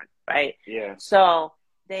unicorn, right? Yeah. So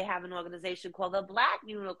they have an organization called the Black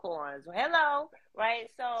Unicorns. Well, hello, right?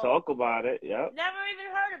 So talk about it. Yep. Never even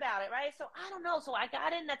heard about it, right? So I don't know. So I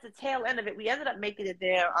got in at the tail end of it. We ended up making it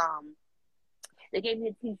there. They gave me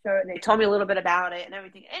a T-shirt and they told me a little bit about it and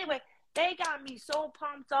everything. Anyway, they got me so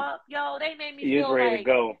pumped up, yo. They made me feel ready to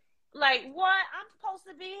go. Like, what? I'm supposed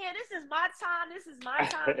to be here. This is my time. This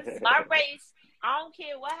is my race. I don't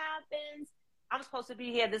care what happens. I'm supposed to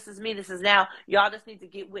be here. This is me. This is now. Y'all just need to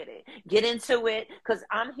get with it. Get into it, because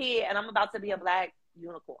I'm here and I'm about to be a Black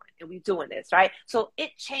unicorn and we doing this, right? So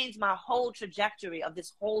it changed my whole trajectory of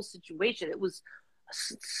this whole situation. It was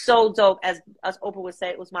so dope. As Oprah would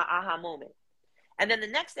say, it was my aha moment. And then the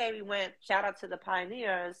next day we went, shout out to the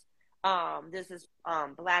Pioneers. This is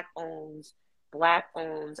Black owns brand,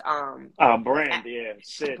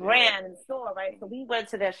 brand and store, right? So we went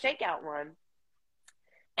to their shakeout run,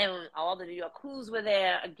 and all the New York crews were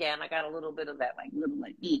there. Again, I got a little bit of that,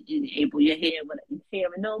 April, you're here, but you're here,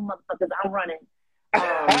 no motherfuckers, I'm running.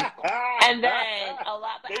 And then a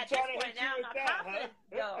lot, but at this point now,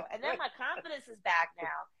 my confidence is back now.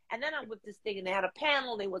 And then I'm with this thing, and they had a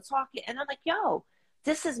panel, they were talking, and I'm like, yo,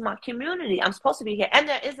 this is my community. I'm supposed to be here. And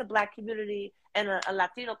there is a Black community and a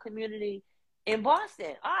Latino community in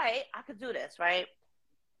Boston. All right, I could do this, right?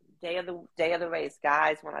 Day of the race,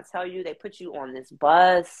 guys. When I tell you, they put you on this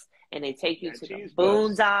bus and they take you to the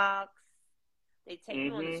boondocks. They take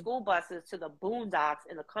you on the school buses to the boondocks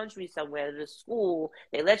in the country somewhere, to the school.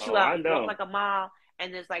 They let you out, walk like a mile,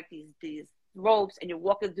 and there's like these ropes, and you're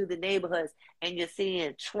walking through the neighborhoods, and you're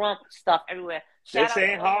seeing Trump stuff everywhere. This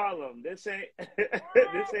ain't Harlem. This ain't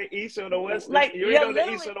this ain't East or the West. Like, you ain't on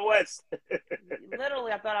the East or the West.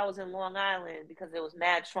 Literally, I thought I was in Long Island because there was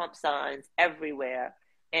mad Trump signs everywhere.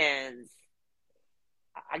 And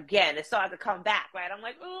again, it started to come back, right? I'm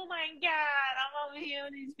like, oh my God, I'm over here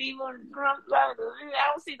with these people. I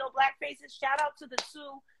don't see no Black faces. Shout out to the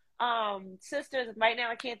two sisters. Right now,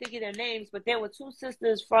 I can't think of their names, but there were two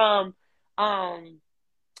sisters from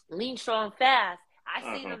Lean Strong Fast.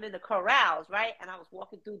 I seen them in the corrals, right? And I was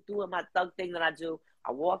walking through doing my thug thing that I do.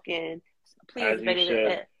 I walk in, please,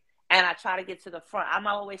 and I try to get to the front. I'm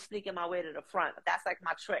always sneaking my way to the front, but that's like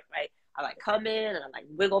my trick, right? I like come in and I like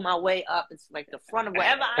wiggle my way up. It's like the front of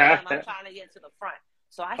wherever I am, I'm trying to get to the front.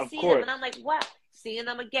 So I see them and I'm like, wow. Seeing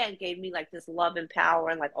them again gave me like this love and power,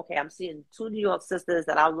 and like, okay, I'm seeing two New York sisters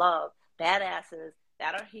that I love, badasses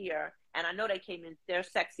that are here. And I know they came in, they're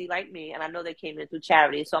sexy like me, and I know they came in through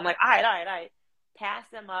charity. So I'm like, all right. Pass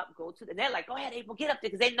them up, and they're like, go ahead, April, get up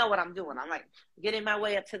there, because they know what I'm doing. I'm like getting my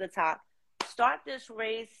way up to the top. Start this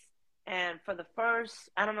race, and for the first,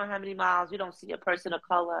 I don't know how many miles, you don't see a person of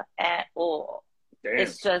color at all. Damn.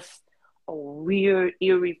 It's just a weird,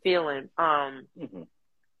 eerie feeling. And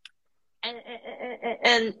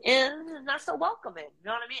not so welcoming. You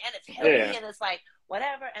know what I mean? And it's hilly, and it's like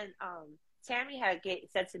whatever. And Tammy had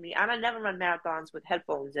said to me, I never run marathons with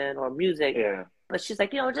headphones in or music. Yeah. But she's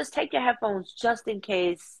like, just take your headphones just in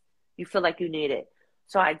case you feel like you need it.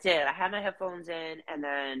 So I did. I had my headphones in, and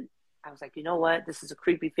then I was like, you know what? This is a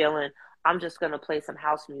creepy feeling. I'm just going to play some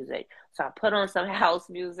house music. So I put on some house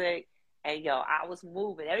music, and I was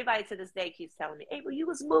moving. Everybody to this day keeps telling me, April, you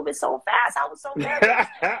was moving so fast. I was so nervous.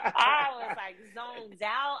 I was like zoned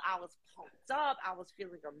out. I was pumped up. I was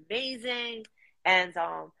feeling amazing. And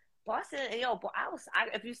Boston,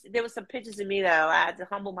 there was some pictures of me that I had to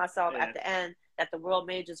humble myself at the end that the World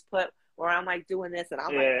Majors put, where I'm like doing this, and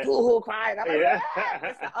I'm like boo-hoo crying. I'm like,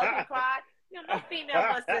 it's the ugly cry. No female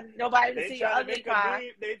wants nobody to see your ugly cry.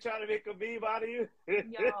 They trying to make a meme out of you.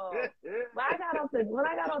 When I got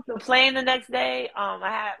off the plane the next day, I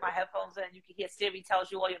had my headphones in. You can hear Siri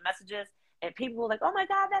tells you all your messages, and people were like, "Oh my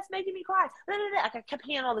God, that's making me cry." I kept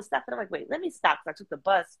hearing all this stuff, and I'm like, "Wait, let me stop." So I took the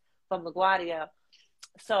bus from LaGuardia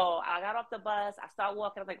So I got off the bus. I started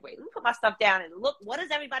walking. I'm like, wait, let me put my stuff down and look. What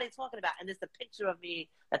is everybody talking about? And it's the picture of me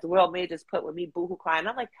that the World Majors put with me boohoo crying.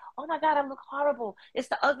 I'm like, oh my God, I look horrible. It's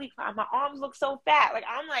the ugly cry. My arms look so fat. Like,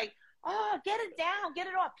 I'm like, oh, get it down, get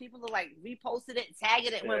it off. People are like reposted it,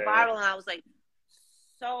 tagging it, went viral, and I was like,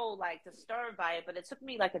 so like disturbed by it. But it took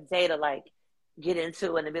me like a day to like get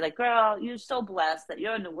into it and be like, girl, you're so blessed that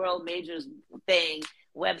you're in the World Majors thing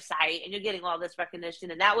website and you're getting all this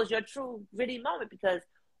recognition. And that was your true gritty moment, because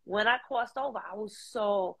when I crossed over, I was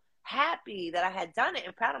so happy that I had done it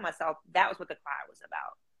and proud of myself. That was what the cry was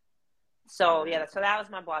about. So yeah, so that was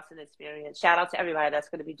my Boston experience. Shout out to everybody that's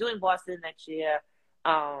going to be doing Boston next year.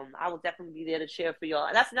 I will definitely be there to cheer for y'all.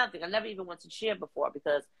 And that's another thing. I never even went to cheer before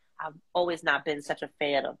because I've always not been such a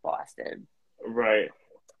fan of Boston. Right.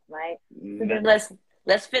 So then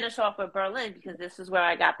let's finish off with Berlin, because this is where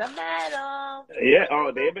I got the medal. Yeah.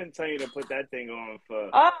 Oh, they've been telling you to put that thing on for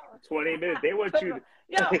 20 minutes. They want you to...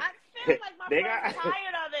 Yo, I feel like my friend's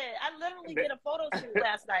tired of it. I literally did a photo shoot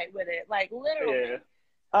last night with it. Like, literally.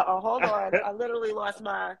 Yeah. Hold on. I literally lost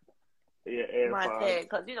my thing.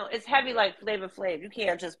 Because, you know, it's heavy like Flavor Flav. You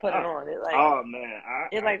can't just put it on. It like, oh, man. I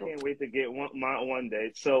can't wait to get one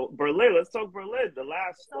day. So, Berlin. Let's talk Berlin. The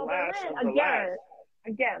last of the last.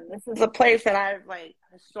 Again, this is a place that I've like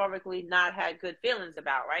historically not had good feelings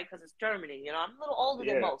about, right? Because it's Germany. You know, I'm a little older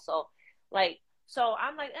than most. So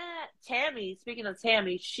I'm like, Tammy, speaking of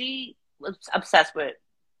Tammy, she was obsessed with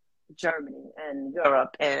Germany and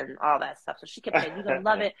Europe and all that stuff. So she kept saying, you're going to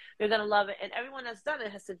love it. You're going to love it. And everyone that's done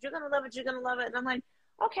it has said, you're going to love it. You're going to love it. And I'm like,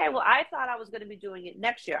 okay, well, I thought I was going to be doing it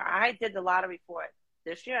next year. I did the lottery for it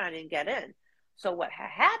this year. I didn't get in. So what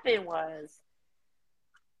happened was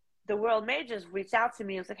the World Majors reached out to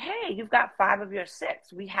me and was like, hey, you've got 5 of your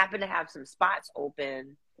 6. We happen to have some spots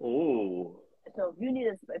open. Ooh. So if you need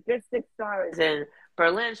if your 6 stars in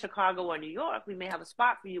Berlin, Chicago, or New York, we may have a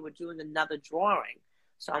spot for you. We're doing another drawing.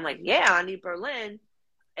 So I'm like, yeah, I need Berlin.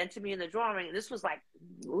 Enter me in the drawing. And this was like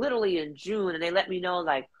literally in June. And they let me know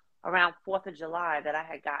like around 4th of July that I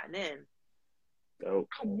had gotten in. Oh.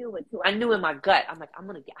 I knew it too. I knew in my gut. I'm like, I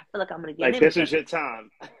feel like I'm going to get in. Like, this is your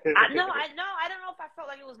time. I don't know if I felt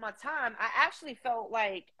like it was my time. I actually felt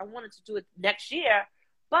like I wanted to do it next year,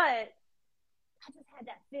 but I just had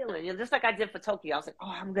that feeling. You know, just like I did for Tokyo. I was like, oh,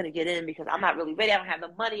 I'm going to get in because I'm not really ready. I don't have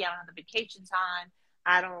the money. I don't have the vacation time.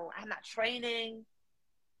 I'm not training.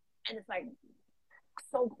 And it's like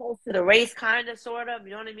so close to the race, kind of, sort of.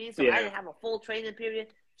 You know what I mean? So I didn't have a full training period.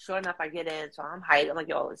 Sure enough, I get in. So I'm hyped. I'm like,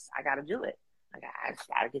 yo, I got to do it. Like, I just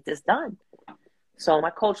got to get this done. So my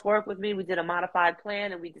coach worked with me. We did a modified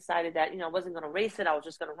plan, and we decided that, you know, I wasn't going to race it. I was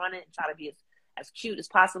just going to run it and try to be as cute as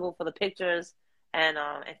possible for the pictures and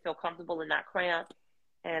feel comfortable and not cramp.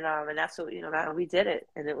 And that's what, you know, we did it.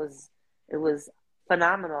 And it was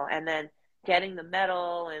phenomenal. And then getting the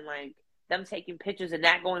medal and, like, them taking pictures and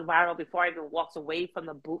that going viral before I even walked away from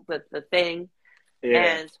the thing.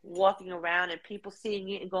 Yeah. And walking around and people seeing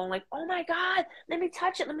it and going like, oh my God, let me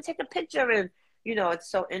touch it. Let me take a picture. And, you know, it's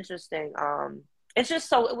so interesting.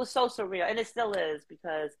 It was so surreal. And it still is,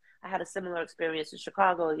 because I had a similar experience in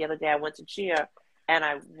Chicago the other day. I went to cheer and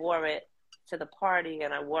I wore it to the party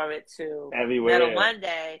and I wore it to everywhere. Medal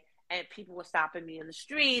Monday, and people were stopping me in the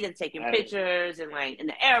street and taking pictures and like in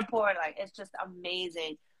the airport. Like, it's just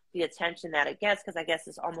amazing the attention that it gets, because I guess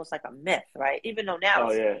it's almost like a myth, right? Even though now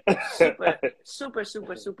it's super,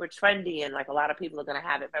 super, super trendy, and like a lot of people are going to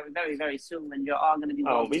have it very, very, very soon, and you're all going to be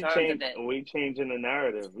we changing the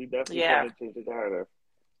narrative. We definitely trying to change the narrative.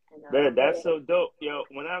 Man, that's so dope. Yo,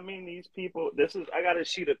 when I meet these people, I got a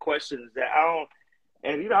sheet of questions that I don't,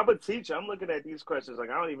 and you know, I'm a teacher. I'm looking at these questions like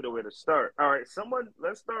I don't even know where to start. All right,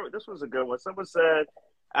 let's start. This was a good one. Someone said,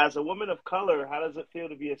 as a woman of color, how does it feel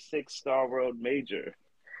to be a 6-star world major?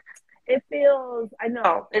 It feels, I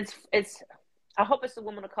know, I hope it's a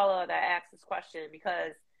woman of color that asks this question,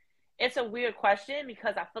 because it's a weird question,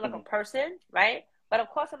 because I feel like a person, right? But of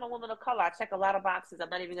course I'm a woman of color. I check a lot of boxes. I'm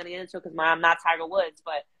not even going to get into it because I'm not Tiger Woods,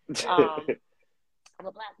 but I'm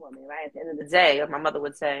a black woman, right? At the end of the day, my mother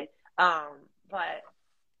would say. But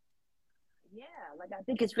yeah, like, I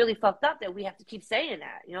think it's really fucked up that we have to keep saying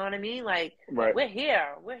that. You know what I mean? Like, we're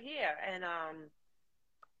here. And,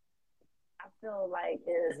 I feel like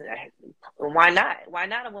why not? Why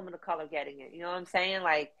not a woman of color getting it? You know what I'm saying?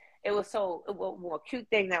 Like, it was a cute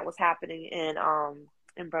thing that was happening in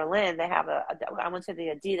Berlin. They have I went to the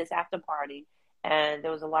Adidas after party, and there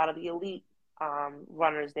was a lot of the elite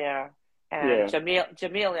runners there. And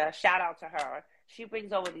Jamelia, shout out to her. she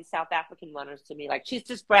brings over these South African runners to me. Like, she's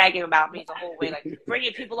just bragging about me the whole way, like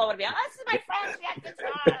bringing people over to me. Oh, this is my friend. She had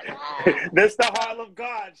guitar. This the Harlem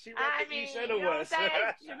God. She went to mean, East you know what I'm saying?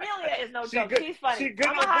 Jamelia is no joke. Good. She's funny. She good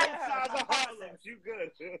on both sides of Harlem. She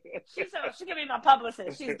good. She can be my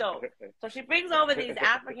publicist. She's dope. So she brings over these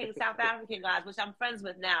South African guys, which I'm friends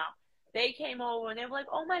with now. They came over and they were like,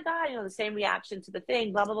 "Oh my God," the same reaction to the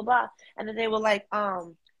thing, blah blah blah blah. And then they were like,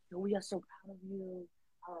 "We are so proud of you.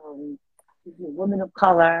 You're a woman of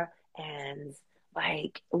color, and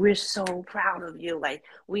like we're so proud of you. Like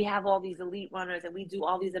we have all these elite runners, and we do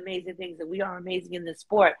all these amazing things, and we are amazing in this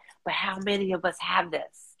sport. But how many of us have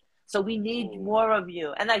this? So we need more of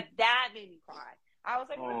you." And like that made me cry. I was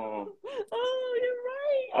like, "Oh, you're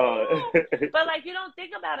right." Oh. But like, you don't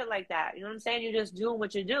think about it like that. You know what I'm saying? You're just doing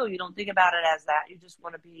what you do. You don't think about it as that. You just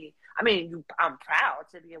want to be. I mean, I'm proud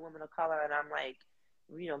to be a woman of color, and I'm like,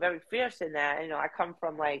 very fierce in that. I come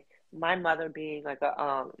from like my mother being like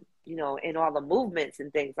a in all the movements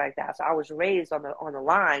and things like that. So I was raised on the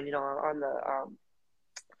line,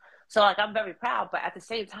 so like I'm very proud, but at the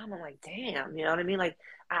same time I'm like, damn, you know what I mean? Like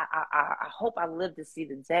I hope I live to see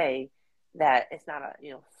the day that it's not a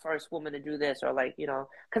first woman to do this, or like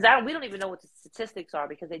because we don't even know what the statistics are,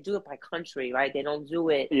 because they do it by country, right? They don't do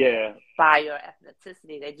it by your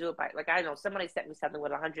ethnicity. They do it by, like, I know somebody sent me something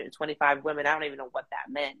with 125 women. I don't even know what that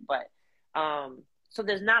meant, but so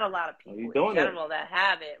there's not a lot of people in general that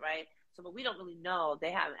have it, right? So, but we don't really know.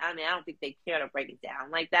 They haven't. I mean, I don't think they care to break it down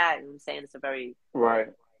like that. And I'm saying it's a very right.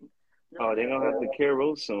 Oh, they're going to have to care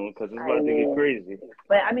real soon, because it's about to get crazy.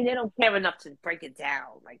 But, I mean, they don't care enough to break it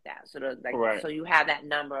down like that. So you have that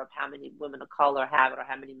number of how many women of color have it, or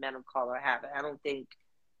how many men of color have it. I don't think,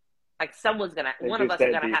 like, someone's going to, one of us is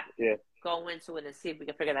going to have to go into it and see if we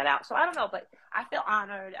can figure that out. So, I don't know, but I feel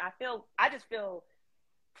honored. I just feel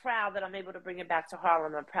proud that I'm able to bring it back to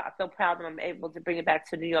Harlem. I feel proud that I'm able to bring it back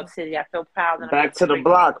to New York City. I feel proud that I'm back to the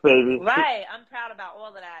block, baby. Right. I'm proud about all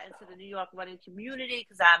of that, into the New York running community,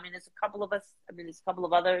 because there's a couple of us. There's a couple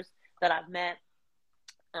of others that I've met.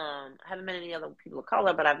 I haven't met any other people of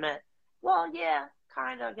color, but I've met. Well, yeah,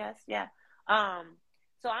 kind of, I guess, yeah.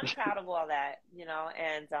 So I'm proud of all that,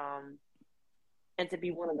 and to be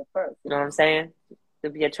one of the first. You know what I'm saying? To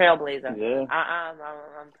be a trailblazer. Yeah.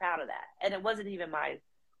 I'm proud of that, and it wasn't even my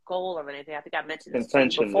goal or anything. I think I mentioned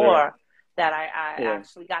this before, that I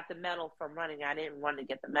actually got the medal from running. I didn't run to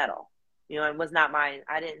get the medal. It was not I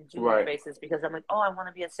didn't do the races because I'm like, I want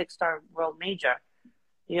to be a 6-star world major.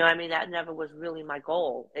 I mean, that never was really my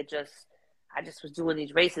goal. I just was doing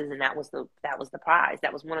these races, and that was the prize.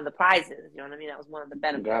 That was one of the prizes. You know what I mean? That was one of the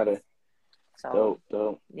benefits. Got it. So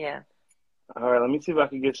dope. Yeah. All right, let me see if I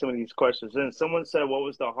can get some of these questions in. Someone said, what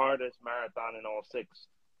was the hardest marathon in all 6?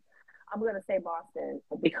 I'm going to say Boston,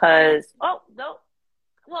 because,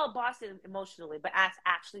 Boston emotionally, but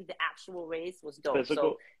actually the actual race was dope.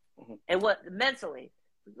 Physical? So it was mentally,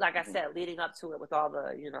 like I said, leading up to it with all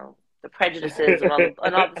the, the prejudices and all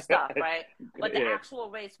the stuff, right? But the actual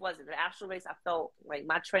race wasn't. The actual race, I felt like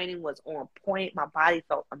my training was on point. My body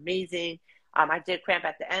felt amazing. I did cramp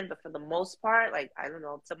at the end, but for the most part, like, I don't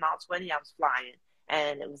know, to mile 20, I was flying,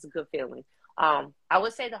 and it was a good feeling. I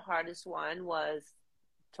would say the hardest one was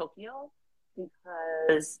Tokyo,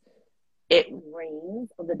 because it rained.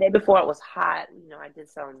 The day before, it was hot. I did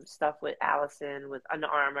some stuff with Allison with Under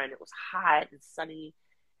Armour, and it was hot and sunny.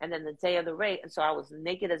 And then the day of the race, and so I was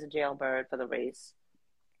naked as a jailbird for the race.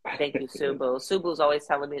 Thank you, Subu. Subu's always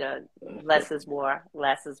telling me to less is more,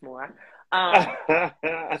 less is more. So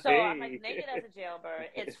I'm like naked as a jailbird.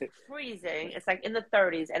 It's freezing. It's like in the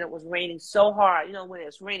 30s, and it was raining so hard. When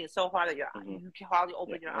it's raining so hard that you can hardly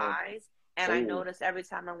open your eyes. And I noticed every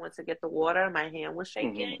time I went to get the water, my hand was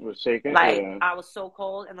shaking. Like, I was so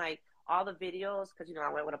cold. And like all the videos, because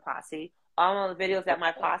I went with a posse. All of the videos that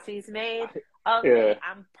my posse's made of me,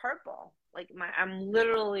 I'm purple. Like I'm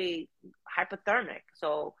literally hypothermic.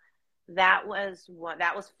 So that was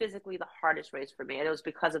physically the hardest race for me, and it was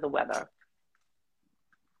because of the weather.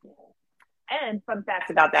 And fun facts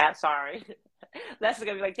about that. Sorry, Leslie's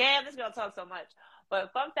gonna be like, "Damn, this girl talks so much."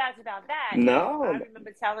 But fun facts about that. No, I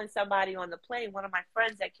remember telling somebody on the plane, one of my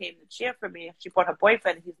friends that came to cheer for me. She brought her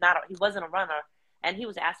boyfriend. He wasn't a runner, and he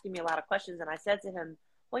was asking me a lot of questions. And I said to him,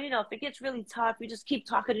 well, if it gets really tough, you just keep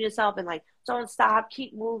talking to yourself and like, don't stop,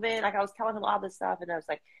 keep moving. Like, I was telling him all this stuff, and I was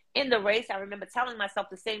like, in the race, I remember telling myself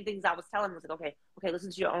the same things I was telling him. I was like, okay, listen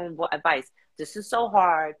to your own advice. This is so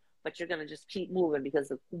hard, but you're gonna just keep moving, because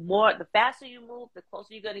the faster you move, the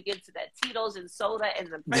closer you're gonna get to that Tito's and soda and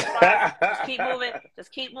the French fries.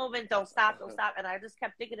 Just keep moving, don't stop. And I just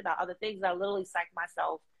kept thinking about other things. I literally psyched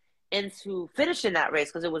myself into finishing that race,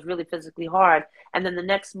 because it was really physically hard. And then the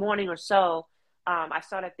next morning or so, I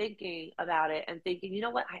started thinking about it and thinking, you know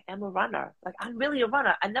what? I am a runner. Like, I'm really a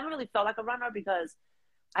runner. I never really felt like a runner because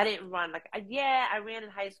I didn't run. Like, I ran in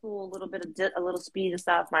high school, a little bit of a little speed and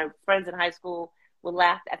stuff. My friends in high school would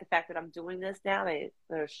laugh at the fact that I'm doing this now.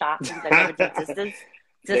 They're shocked because I never did distance.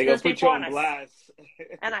 They gonna put you on blast.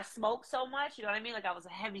 And I smoked so much, you know what I mean? Like, I was a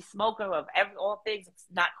heavy smoker of all things. It's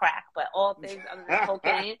not crack, but all things other than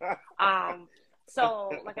cocaine.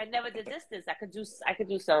 So like, I never did distance. I could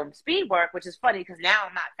do some speed work, which is funny because now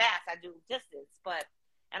I'm not fast. I do distance,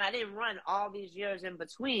 and I didn't run all these years in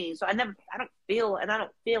between. So I don't feel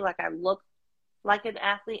like I look like an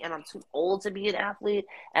athlete, and I'm too old to be an athlete,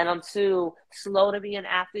 and I'm too slow to be an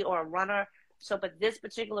athlete or a runner. So, but this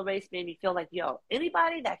particular race made me feel like, yo,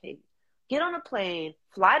 anybody that can get on a plane,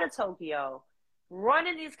 fly to Tokyo, run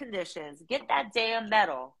in these conditions, get that damn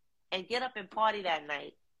medal, and get up and party that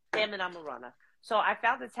night, damn it, I'm a runner. So I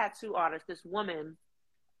found a tattoo artist, this woman,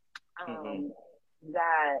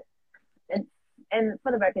 that, and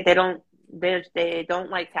for the record, they don't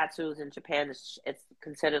like tattoos in Japan. It's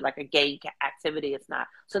considered like a gay activity. It's not.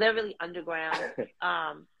 So they're really underground.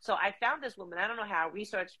 So I found this woman. I don't know how.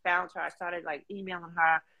 Research found her. I started like emailing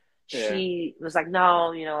her. Yeah. She was like,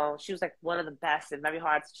 no, you know, she was like one of the best and very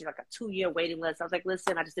hard. She's like a 2-year waiting list. I was like,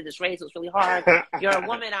 listen, I just did this race. It was really hard. You're a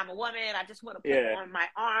woman. I'm a woman. I just want to put on my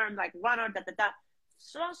arm, like runner,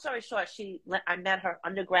 So long story short, I met her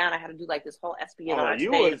underground. I had to do like this whole espionage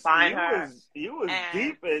thing to find her. You was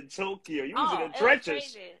deep in Tokyo. You was in the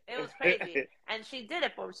trenches. It was crazy. And she did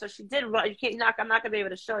it for me. So she did. I'm not going to be able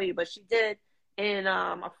to show you, but she did in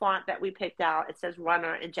a font that we picked out. It says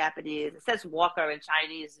runner in Japanese. It says walker in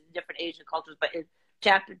Chinese, in different Asian cultures, but in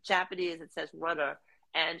Japanese it says runner.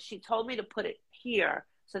 And she told me to put it here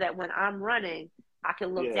so that when I'm running, I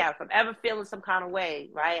can look down. If I'm ever feeling some kind of way,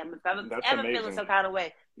 right? If I'm ever feeling some kind of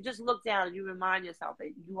way, you just look down and you remind yourself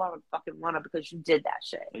that you are a fucking runner because you did that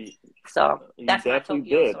shit. So that's my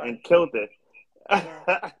Tokyo story. And killed it.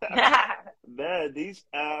 Yeah. Man,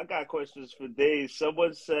 I got questions for days.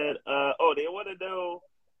 Someone said, they want to know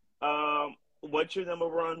what's your number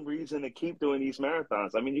one reason to keep doing these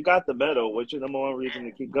marathons? I mean, you got the medal. What's your number one reason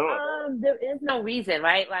to keep going? There is no reason,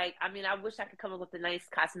 right? Like, I mean, I wish I could come up with a nice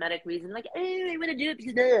cosmetic reason. Like, hey, I want to do it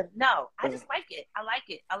because no, I just like it. I like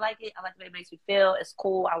it. I like the way it makes me feel. It's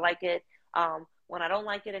cool. I like it. When I don't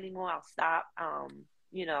like it anymore, I'll stop.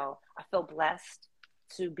 You know, I feel blessed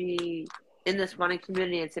to be in this running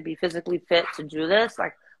community and to be physically fit to do this.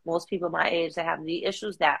 Like most people my age that have knee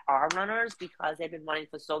issues that are runners because they've been running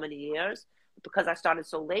for so many years. Because I started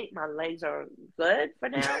so late, my legs are good for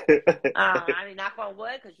now. I mean, knock on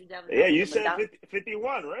wood, because you never know. Yeah, you said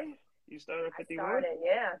 51, right? You started at 51?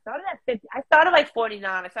 I started at 50. I started like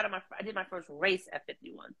 49. I did my first race at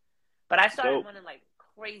 51. But I started running like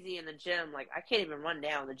crazy in the gym. Like, I can't even run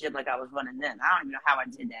down in the gym like I was running then. I don't even know how I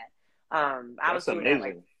did that. I was doing that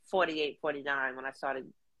like 48, 49 when I started.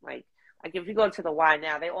 Like if you go to the Y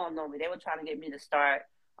now, they all know me. They were trying to get me to start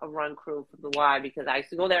a run crew for the Y because I used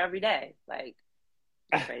to go there every day. Like,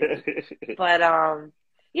 crazy. But,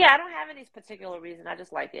 yeah, I don't have any particular reason. I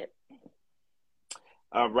just like it.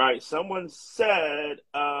 All right. Someone said,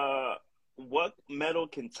 what medal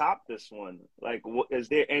can top this one? Like, is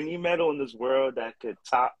there any medal in this world that could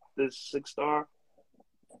top this 6-star?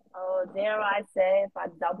 Oh, dare I say, if I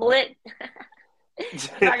double it?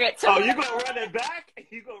 If I get you gonna run it back?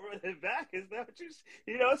 You gonna run it back? Is that what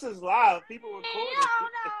you know, this is live. People record it.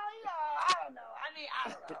 I don't know. I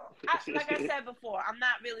don't know. Like I said before, I'm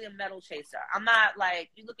not really a medal chaser. I'm not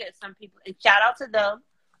like, you look at some people, and shout out to them,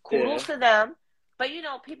 kudos to them, but you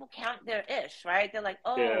know, people count their ish, right? They're like,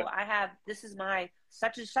 this is my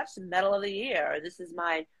such and such medal of the year, or this is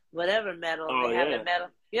my whatever medal. They have a medal.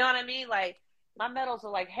 You know what I mean? Like, my medals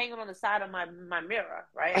are like hanging on the side of my mirror,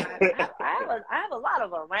 right? I have a lot of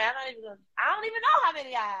them, right? I don't even know how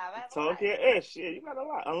many I have. Talk your ish. Yeah, you got a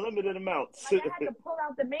lot. Unlimited amounts. Like, I had to pull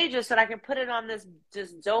out the majors so that I can put it on this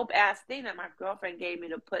just dope ass thing that my girlfriend gave me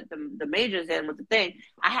to put the majors in with the thing.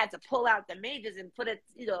 I had to pull out the majors and put it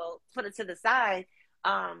to the side.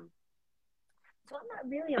 So I'm not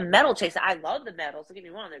really a medal chaser. I love the medals. Don't get me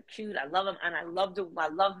wrong, they're cute. I love them, and I love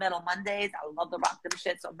Medal Mondays. I love to rock them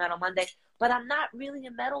shits on Medal Monday. But I'm not really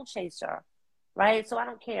a medal chaser, right? So I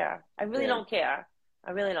don't care. I really don't care.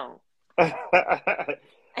 I really don't.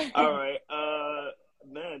 All right,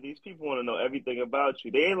 man. These people want to know everything about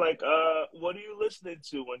you. They like, what are you listening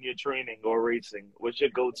to when you're training or racing? What's your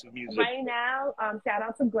go-to music? Right now, shout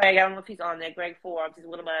out to Greg. I don't know if he's on there. Greg Forbes. He's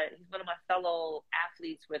one of my fellow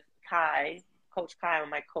athletes with Kai. Coach Kyle,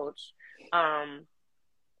 my coach.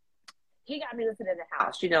 he got me listening to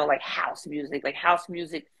house, like house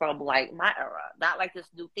music from like my era, not like this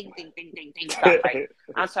new thing stuff. Like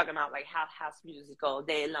I'm talking about like how house music all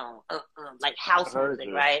day long, like house music,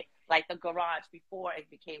 right? Like the garage before it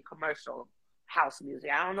became commercial house music.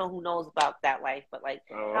 I don't know who knows about that life, but like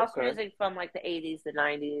house music from like the 80s, the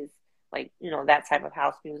 90s, like that type of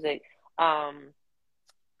house music. I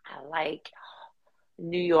like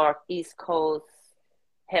New York, East Coast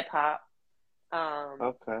hip hop.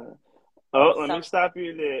 Okay. Oh, let me stop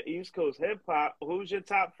you there. East Coast hip hop. Who's your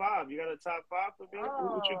top 5? You got a top 5 for me?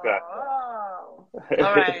 What you got? All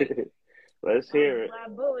right. Let's hear it. My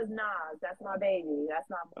boo is Nas. That's my baby. That's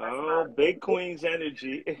my big Queens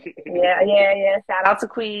energy. Yeah. Shout out to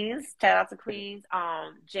Queens.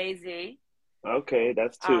 Jay-Z. Okay,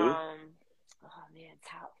 that's 2. Oh man,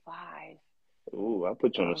 top 5. Ooh, I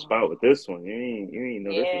put you on the spot with this one. You ain't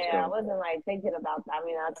know this was coming. I wasn't like thinking about that. I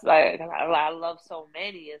mean, that's like I love so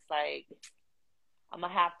many. It's like I'm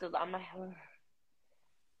gonna have to.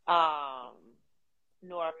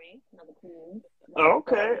 Nori, another Queen.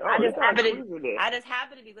 Okay. I just happen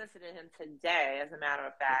to be listening to him today, as a matter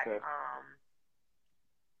of fact. Okay.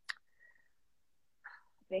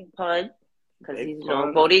 Big Pun, because he's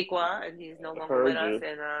Boricua and he's no longer with us,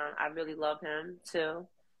 and I really love him too.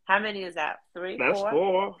 How many is that? 3? That's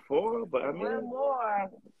 4? 4, but I mean one more.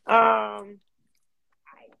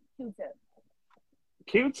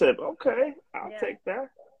 Q-Tip. Okay, I'll take that.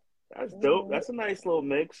 That's dope. That's a nice little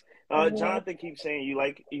mix. Jonathan keeps saying you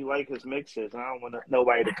like his mixes. I don't want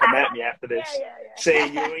nobody to come at me after this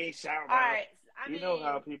saying you ain't shouting. All right. I mean, know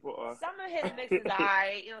how people are. Some of his mixes are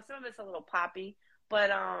alright. Some of it's a little poppy,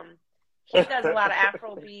 but he does a lot of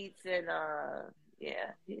Afro beats and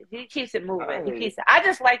he keeps it moving. I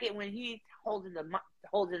just like it when he's holding the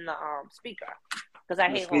speaker, because I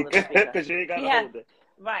hate holding the speaker. Because you ain't gotta hold it.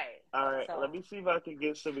 Right. All right. So, let me see if I can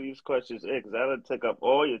get some of these questions in, because I didn't take up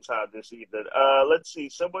all your time this evening. Let's see.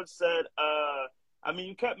 Someone said, I mean,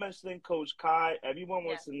 you kept mentioning Coach Kai. Everyone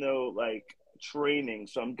wants to know, like, training.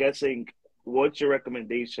 So I'm guessing, what's your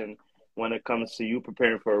recommendation when it comes to you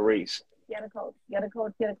preparing for a race? Get a coach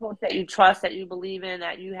that you trust, that you believe in,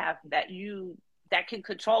 that you have, that can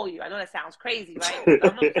control you. I know that sounds crazy, right?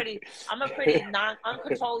 I'm a pretty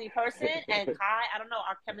uncontrolling person, and Kai, I don't know,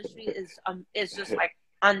 our chemistry is just like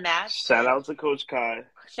unmatched. Shout out to Coach Kai.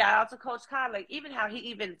 Like, even how he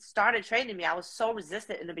even started training me, I was so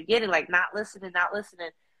resistant in the beginning, like not listening.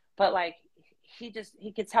 But like he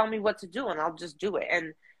could tell me what to do, and I'll just do it.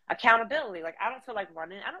 And accountability, like I don't feel like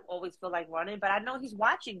running. I don't always feel like running, but I know he's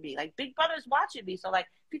watching me. Like Big Brother's watching me. So like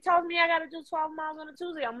if he tells me I got to do 12 miles on a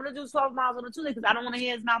Tuesday, I'm going to do 12 miles on a Tuesday, because I don't want to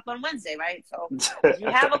hear his mouth on Wednesday, right? So if you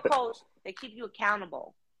have a coach, they keep you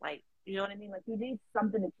accountable. Like, you know what I mean? Like you need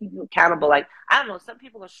something to keep you accountable. Like, I don't know, some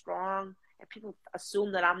people are strong and people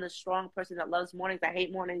assume that I'm this strong person that loves mornings. I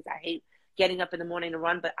hate mornings. I hate getting up in the morning to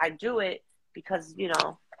run, but I do it because,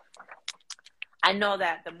 I know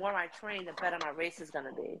that the more I train, the better my race is going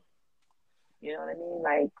to be. You know what I mean?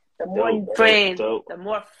 Like, the more you train, the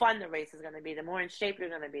more fun the race is going to be, the more in shape you're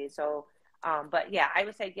going to be. So, but yeah, I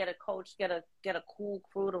would say get a coach, get a cool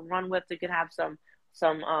crew to run with. You can have some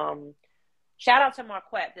shout out to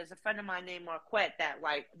Marquette. There's a friend of mine named Marquette that,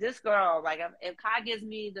 like, this girl, like, if Kai gives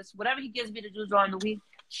me this, whatever he gives me to do during the week,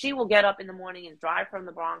 she will get up in the morning and drive from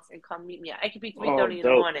the Bronx and come meet me. It could be 3:30 in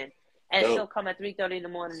the morning. And she'll come at 3:30 in the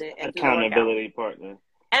morning and do the workout. Accountability partner.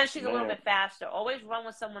 And she's a little bit faster. Always run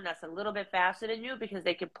with someone that's a little bit faster than you, because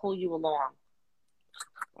they can pull you along.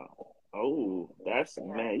 Oh,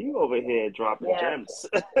 man, you over here dropping gems.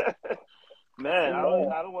 Man,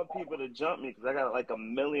 I don't want people to jump me, because I got like a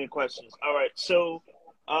million questions. All right, so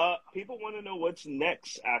people want to know what's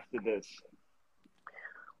next after this.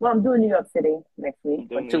 Well, I'm doing New York City next week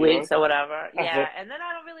for 2 weeks or whatever. Yeah, and then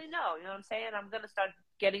I don't really know. You know what I'm saying? I'm going to start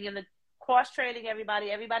getting in the cross-training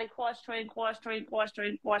everybody cross-train.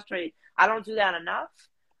 I don't do that enough.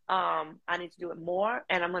 I need to do it more,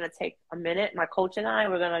 and I'm going to take a minute. My coach and I,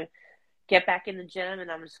 we're going to get back in the gym,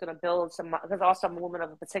 and I'm just going to build some, because also I'm a woman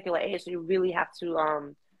of a particular age, so you really have to,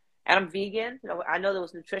 and I'm vegan. I know there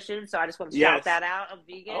was nutrition, so I just want to shout that out. I'm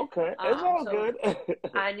vegan. Okay, it's all good.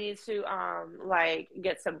 I need to, like,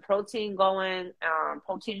 get some protein going,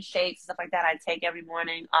 protein shakes, stuff like that I take every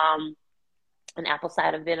morning. And apple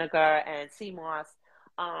cider vinegar and sea moss,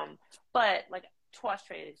 but like cross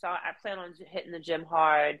training. So I plan on hitting the gym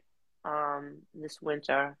hard this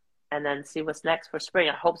winter, and then see what's next for spring.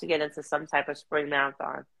 I hope to get into some type of spring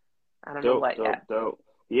marathon. I don't know what yet. Dope.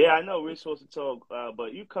 Yeah, I know we're supposed to talk,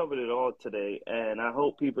 but you covered it all today, and I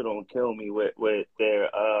hope people don't kill me with their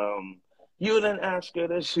you didn't ask her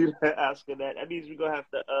this, you didn't ask her that. That means we're gonna have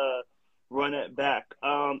to run it back.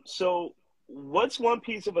 So what's one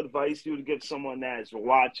piece of advice you would give someone that is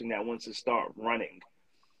watching that wants to start running?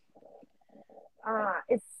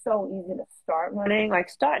 It's so easy to start running. Like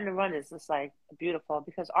starting to run is just like beautiful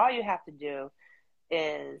because all you have to do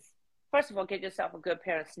is, first of all, get yourself a good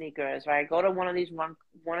pair of sneakers, right? Go to one of these run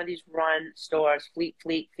stores, Fleet,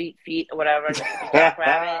 or whatever.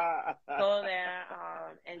 Jackrabbit. Go there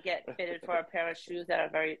and get fitted for a pair of shoes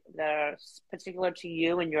that are particular to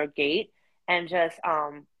you and your gait, and just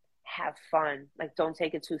have fun. Like, don't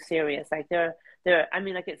take it too serious. Like I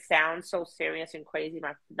mean, like, it sounds so serious and crazy.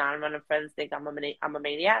 My non-running friends think I'm a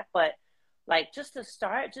maniac, but like, just to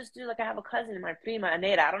start, just do, like, I have a cousin, my prima,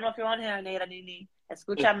 Aneta. I don't know if you're on here, Aneta, Nini.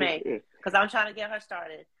 Escúchame, because I'm trying to get her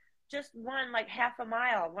started. Just run like half a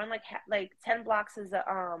mile. Run like 10 blocks is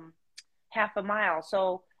half a mile.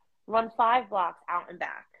 So run 5 blocks out and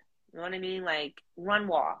back. You know what I mean? Like, run,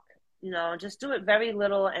 walk. You know, just do it very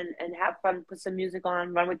little and have fun. Put some music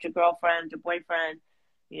on. Run with your girlfriend, your boyfriend.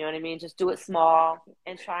 You know what I mean? Just do it small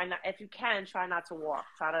and try not, if you can, try not to walk.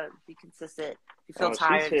 Try to be consistent. If you feel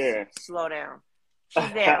tired, slow down.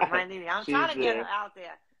 She's there, my Nini. I'm trying to get her out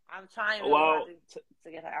there. I'm trying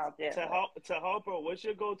to get her out there. To help her, what's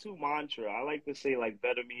your go-to mantra? I like to say, like,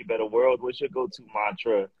 better me, better world. What's your go-to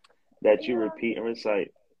mantra that you repeat and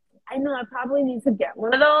recite? I know I probably need to get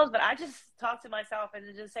one of those, but I just talk to myself and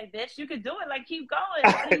just say, bitch, you can do it. Like, keep going.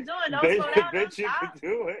 What are you doing? Don't slow down. Bitch, you can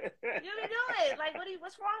do it. You can do it. Like,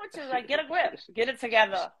 what's wrong with you? Like, get a grip. Get it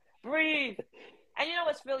together. Breathe. And you know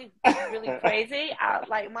what's really, really crazy?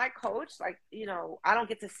 Like, my coach, like, you know, I don't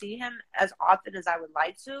get to see him as often as I would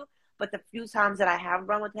like to, but the few times that I have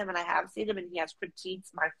run with him and I have seen him and he has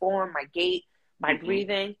critiqued my form, my gait, my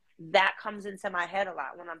breathing, that comes into my head a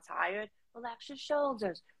lot when I'm tired. Relax your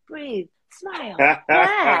shoulders. Breathe. Smile. Relax.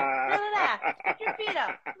 Put your feet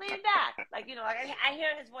up. Lean back. Like, you know, like I hear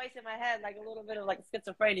his voice in my head, like a little bit of like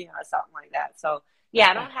schizophrenia or something like that. So, yeah,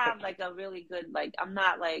 I don't have like a really good, like, I'm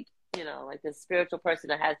not like, you know, like this spiritual person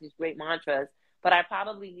that has these great mantras, but I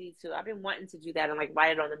probably need to. I've been wanting to do that and like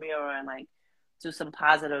write it on the mirror and like do some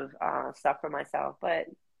positive stuff for myself. But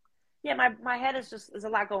yeah, my head is there's a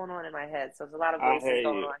lot going on in my head. So there's a lot of voices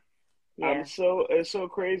going on. Yeah. It's so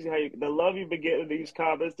crazy how the love you've been getting these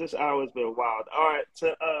comments this hour has been wild. All right,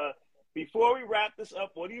 before we wrap this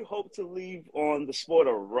up, what do you hope to leave on the sport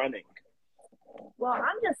of running? Well,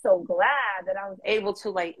 I'm just so glad that I was able to,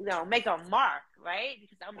 like, you know, make a mark, right?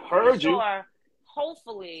 Because I'm sure,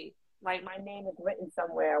 hopefully, like, my name is written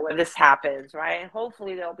somewhere where this happens, right? And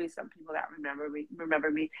hopefully there'll be some people that remember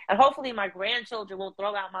me. And hopefully my grandchildren will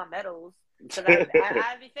throw out my medals. Because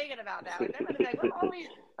I'd be thinking about that. Like, they're going to be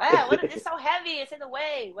like, it's so heavy, it's in the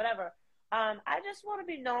way, whatever. I just want to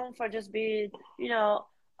be known for just being, you know,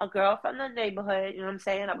 a girl from the neighborhood, you know what I'm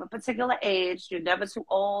saying, of a particular age. You're never too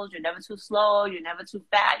old, you're never too slow, you're never too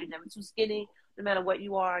fat, you're never too skinny. No matter what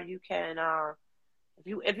you are, you can,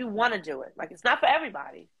 if you want to do it. Like, it's not for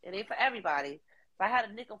everybody. It ain't for everybody. If I had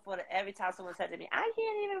a nickel for every time someone said to me, I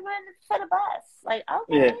can't even run for the bus. Like,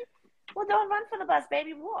 okay. Yeah. Well, don't run for the bus,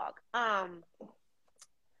 baby. Walk.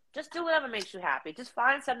 Just do whatever makes you happy. Just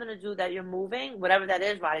find something to do that you're moving, whatever that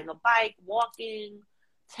is, riding a bike, walking,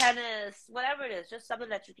 tennis, whatever it is. Just something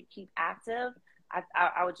that you can keep active.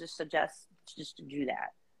 I would just suggest just to do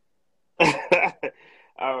that.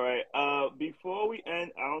 All right. Before we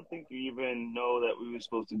end, I don't think you even know that we were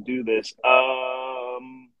supposed to do this.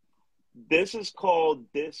 This is called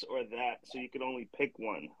This or That, so you can only pick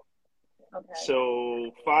one. Okay.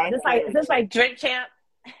 So is this like Drink Champ?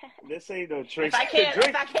 This ain't no drink. If I can't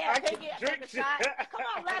take it, take a shot. Come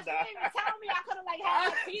on, Les, you didn't tell me I could have like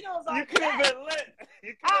had Tito's on. You could have been lit.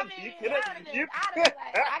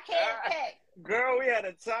 I can't pick. Girl, we had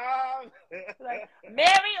a time. Like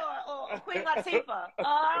Mary or Queen Latifah.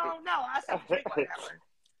 I don't know. I said drink on that one.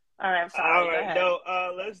 All right, I'm sorry. All right, no.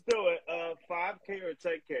 Let's do it. 5K or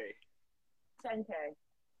 10K? 10K.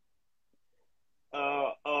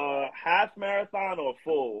 Half marathon or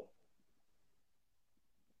full?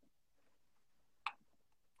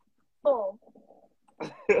 Full.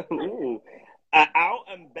 Ooh. Out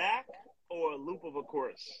and back or a loop of a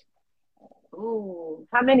course? Ooh.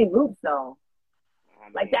 How many loops though?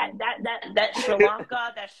 Like that Sri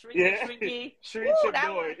Lanka, that shrinky. Well,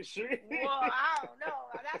 I don't know.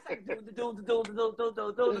 That's like do.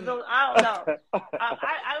 I don't know.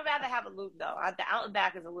 I would rather have a loop though. The out and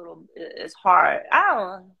back is hard.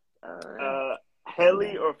 I don't know.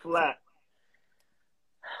 Heli or flat?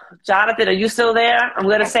 Jonathan, are you still there? I'm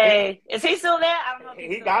gonna say, is he still there? I don't know. If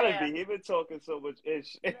he gotta be. He been talking so much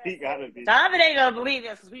ish. He gotta be. Jonathan ain't gonna believe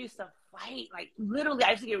this because we used to fight. Like literally,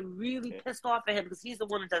 I used to get really pissed off at him because he's the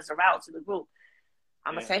one that does the routes in the group.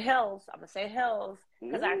 I'm gonna say Hills.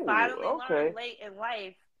 Because I finally learned late in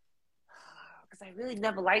life. Because I really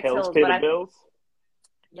never liked Hills, pay the bills.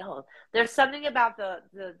 There's something about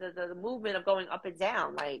the movement of going up and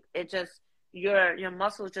down. Like it just your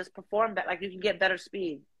muscles just perform better. Like you can get better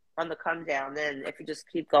speed on the come down. Then if you just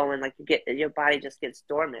keep going, like your body just gets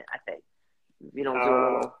dormant. I think you don't do a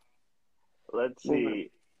little. Let's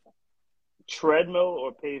see, treadmill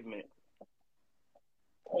or pavement?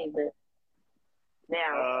 Pavement.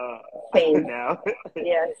 Now. Same. Now.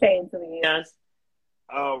 Yeah, same to me. Yes.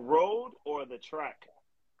 Road or the track?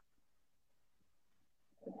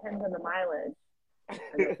 Depends on the mileage.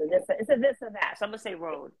 It's a this or that. So I'm going to say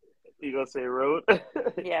road. You going to say road?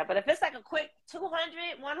 Yeah, but if it's like a quick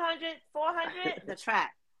 200, 100, 400, the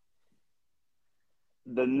track.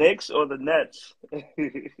 The Knicks or the Nets? The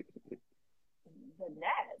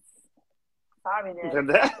Nets. Sorry, Nets. The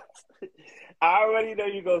Nets? I already know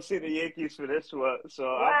you're going to see the Yankees for this one. So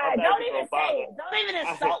right. Don't even say it. Don't even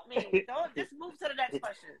insult me. Don't just move to the next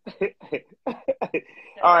question.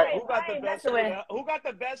 All right, who got the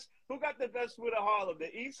best? Who got the best food of Harlem?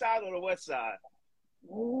 The East Side or the West Side?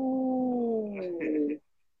 Ooh.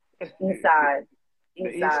 East Side.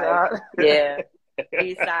 East Side. Yeah.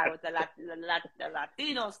 East Side with the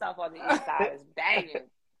Latino stuff on the East Side is banging.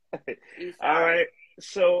 East Side. All right.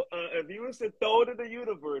 So if you was to throw it in the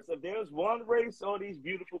universe, if there's one race all these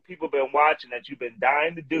beautiful people been watching that you've been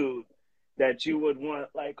dying to do, that you would want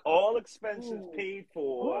like all expenses paid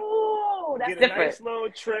for, that's get a different. nice little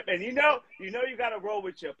trip, and you know you got to roll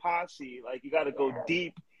with your posse, like you got to go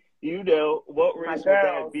deep. You know, what race would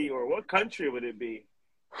that be, or what country would it be?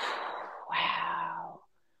 Wow.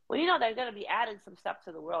 Well, you know they're going to be adding some stuff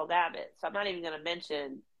to the World Abbott, so I'm not even going to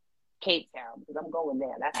mention Cape Town because I'm going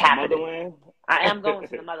there. That's happening. Motherland? I am going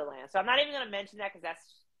to the motherland, so I'm not even going to mention that because that's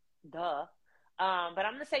duh. But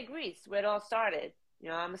I'm going to say Greece, where it all started. You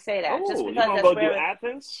know, I'm going to say that. Ooh, just because that's where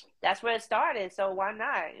Athens? That's where it started, so why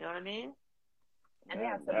not? You know what I mean? And they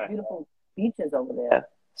have some beautiful beaches over there.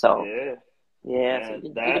 So yeah, so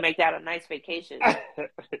you can make that a nice vacation.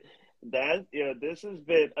 This has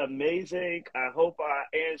been amazing. I hope I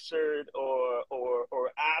answered or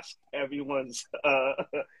asked everyone's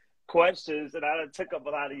questions, and I took up a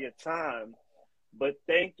lot of your time. But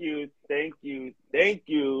thank you. And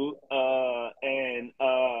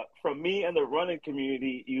from me and the running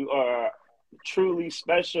community, you are truly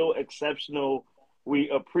special, exceptional. We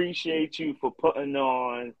appreciate you for putting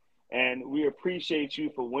on, and we appreciate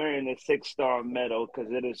you for wearing the 6-star medal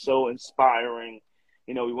because it is so inspiring.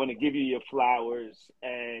 You know, we want to give you your flowers,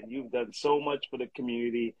 and you've done so much for the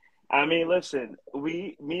community. I mean, listen,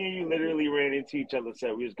 me and you literally ran into each other and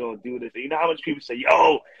said we was going to do this. And you know how much people say,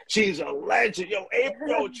 yo, she's a legend. Yo,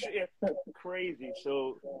 April, crazy.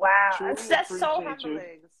 So, wow. That's so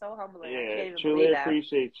humbling. So humbling. Yeah, truly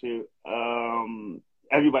appreciate you.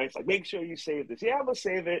 Everybody's like, make sure you save this. Yeah, I'm going to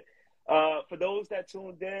save it. For those that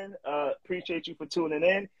tuned in, appreciate you for tuning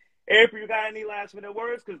in. April, you got any last minute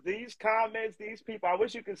words? Because these comments, these people, I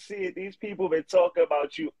wish you could see it. These people have been talking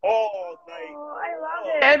about you all night. Oh, I love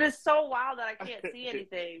it. It is so wild that I can't see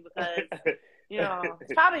anything because, you know,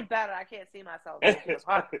 it's probably better. I can't see myself. It's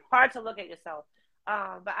hard to look at yourself.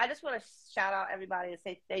 But I just want to shout out everybody and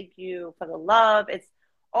say thank you for the love. It's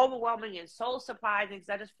overwhelming and so surprising because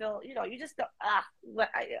I just feel, you know, you just go,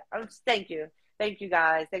 thank you. Thank you,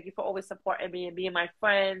 guys. Thank you for always supporting me and being my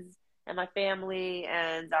friends and my family,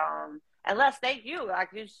 and Les, thank you. Like,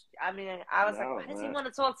 I was like, why does he want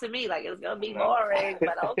to talk to me? Like, it's gonna be boring,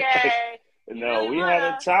 but okay. No, we had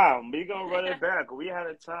a time. We gonna run it back. We had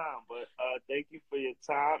a time, but thank you for your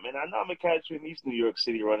time, and I know I'm gonna catch you in these New York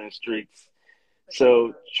City running streets.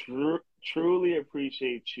 So truly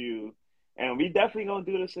appreciate you, and we definitely gonna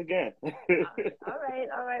do this again. All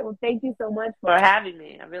right. Well, thank you so much for having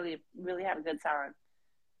me. I really had a good time.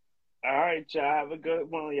 All right, y'all. Have a good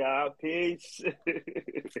one, y'all. Peace.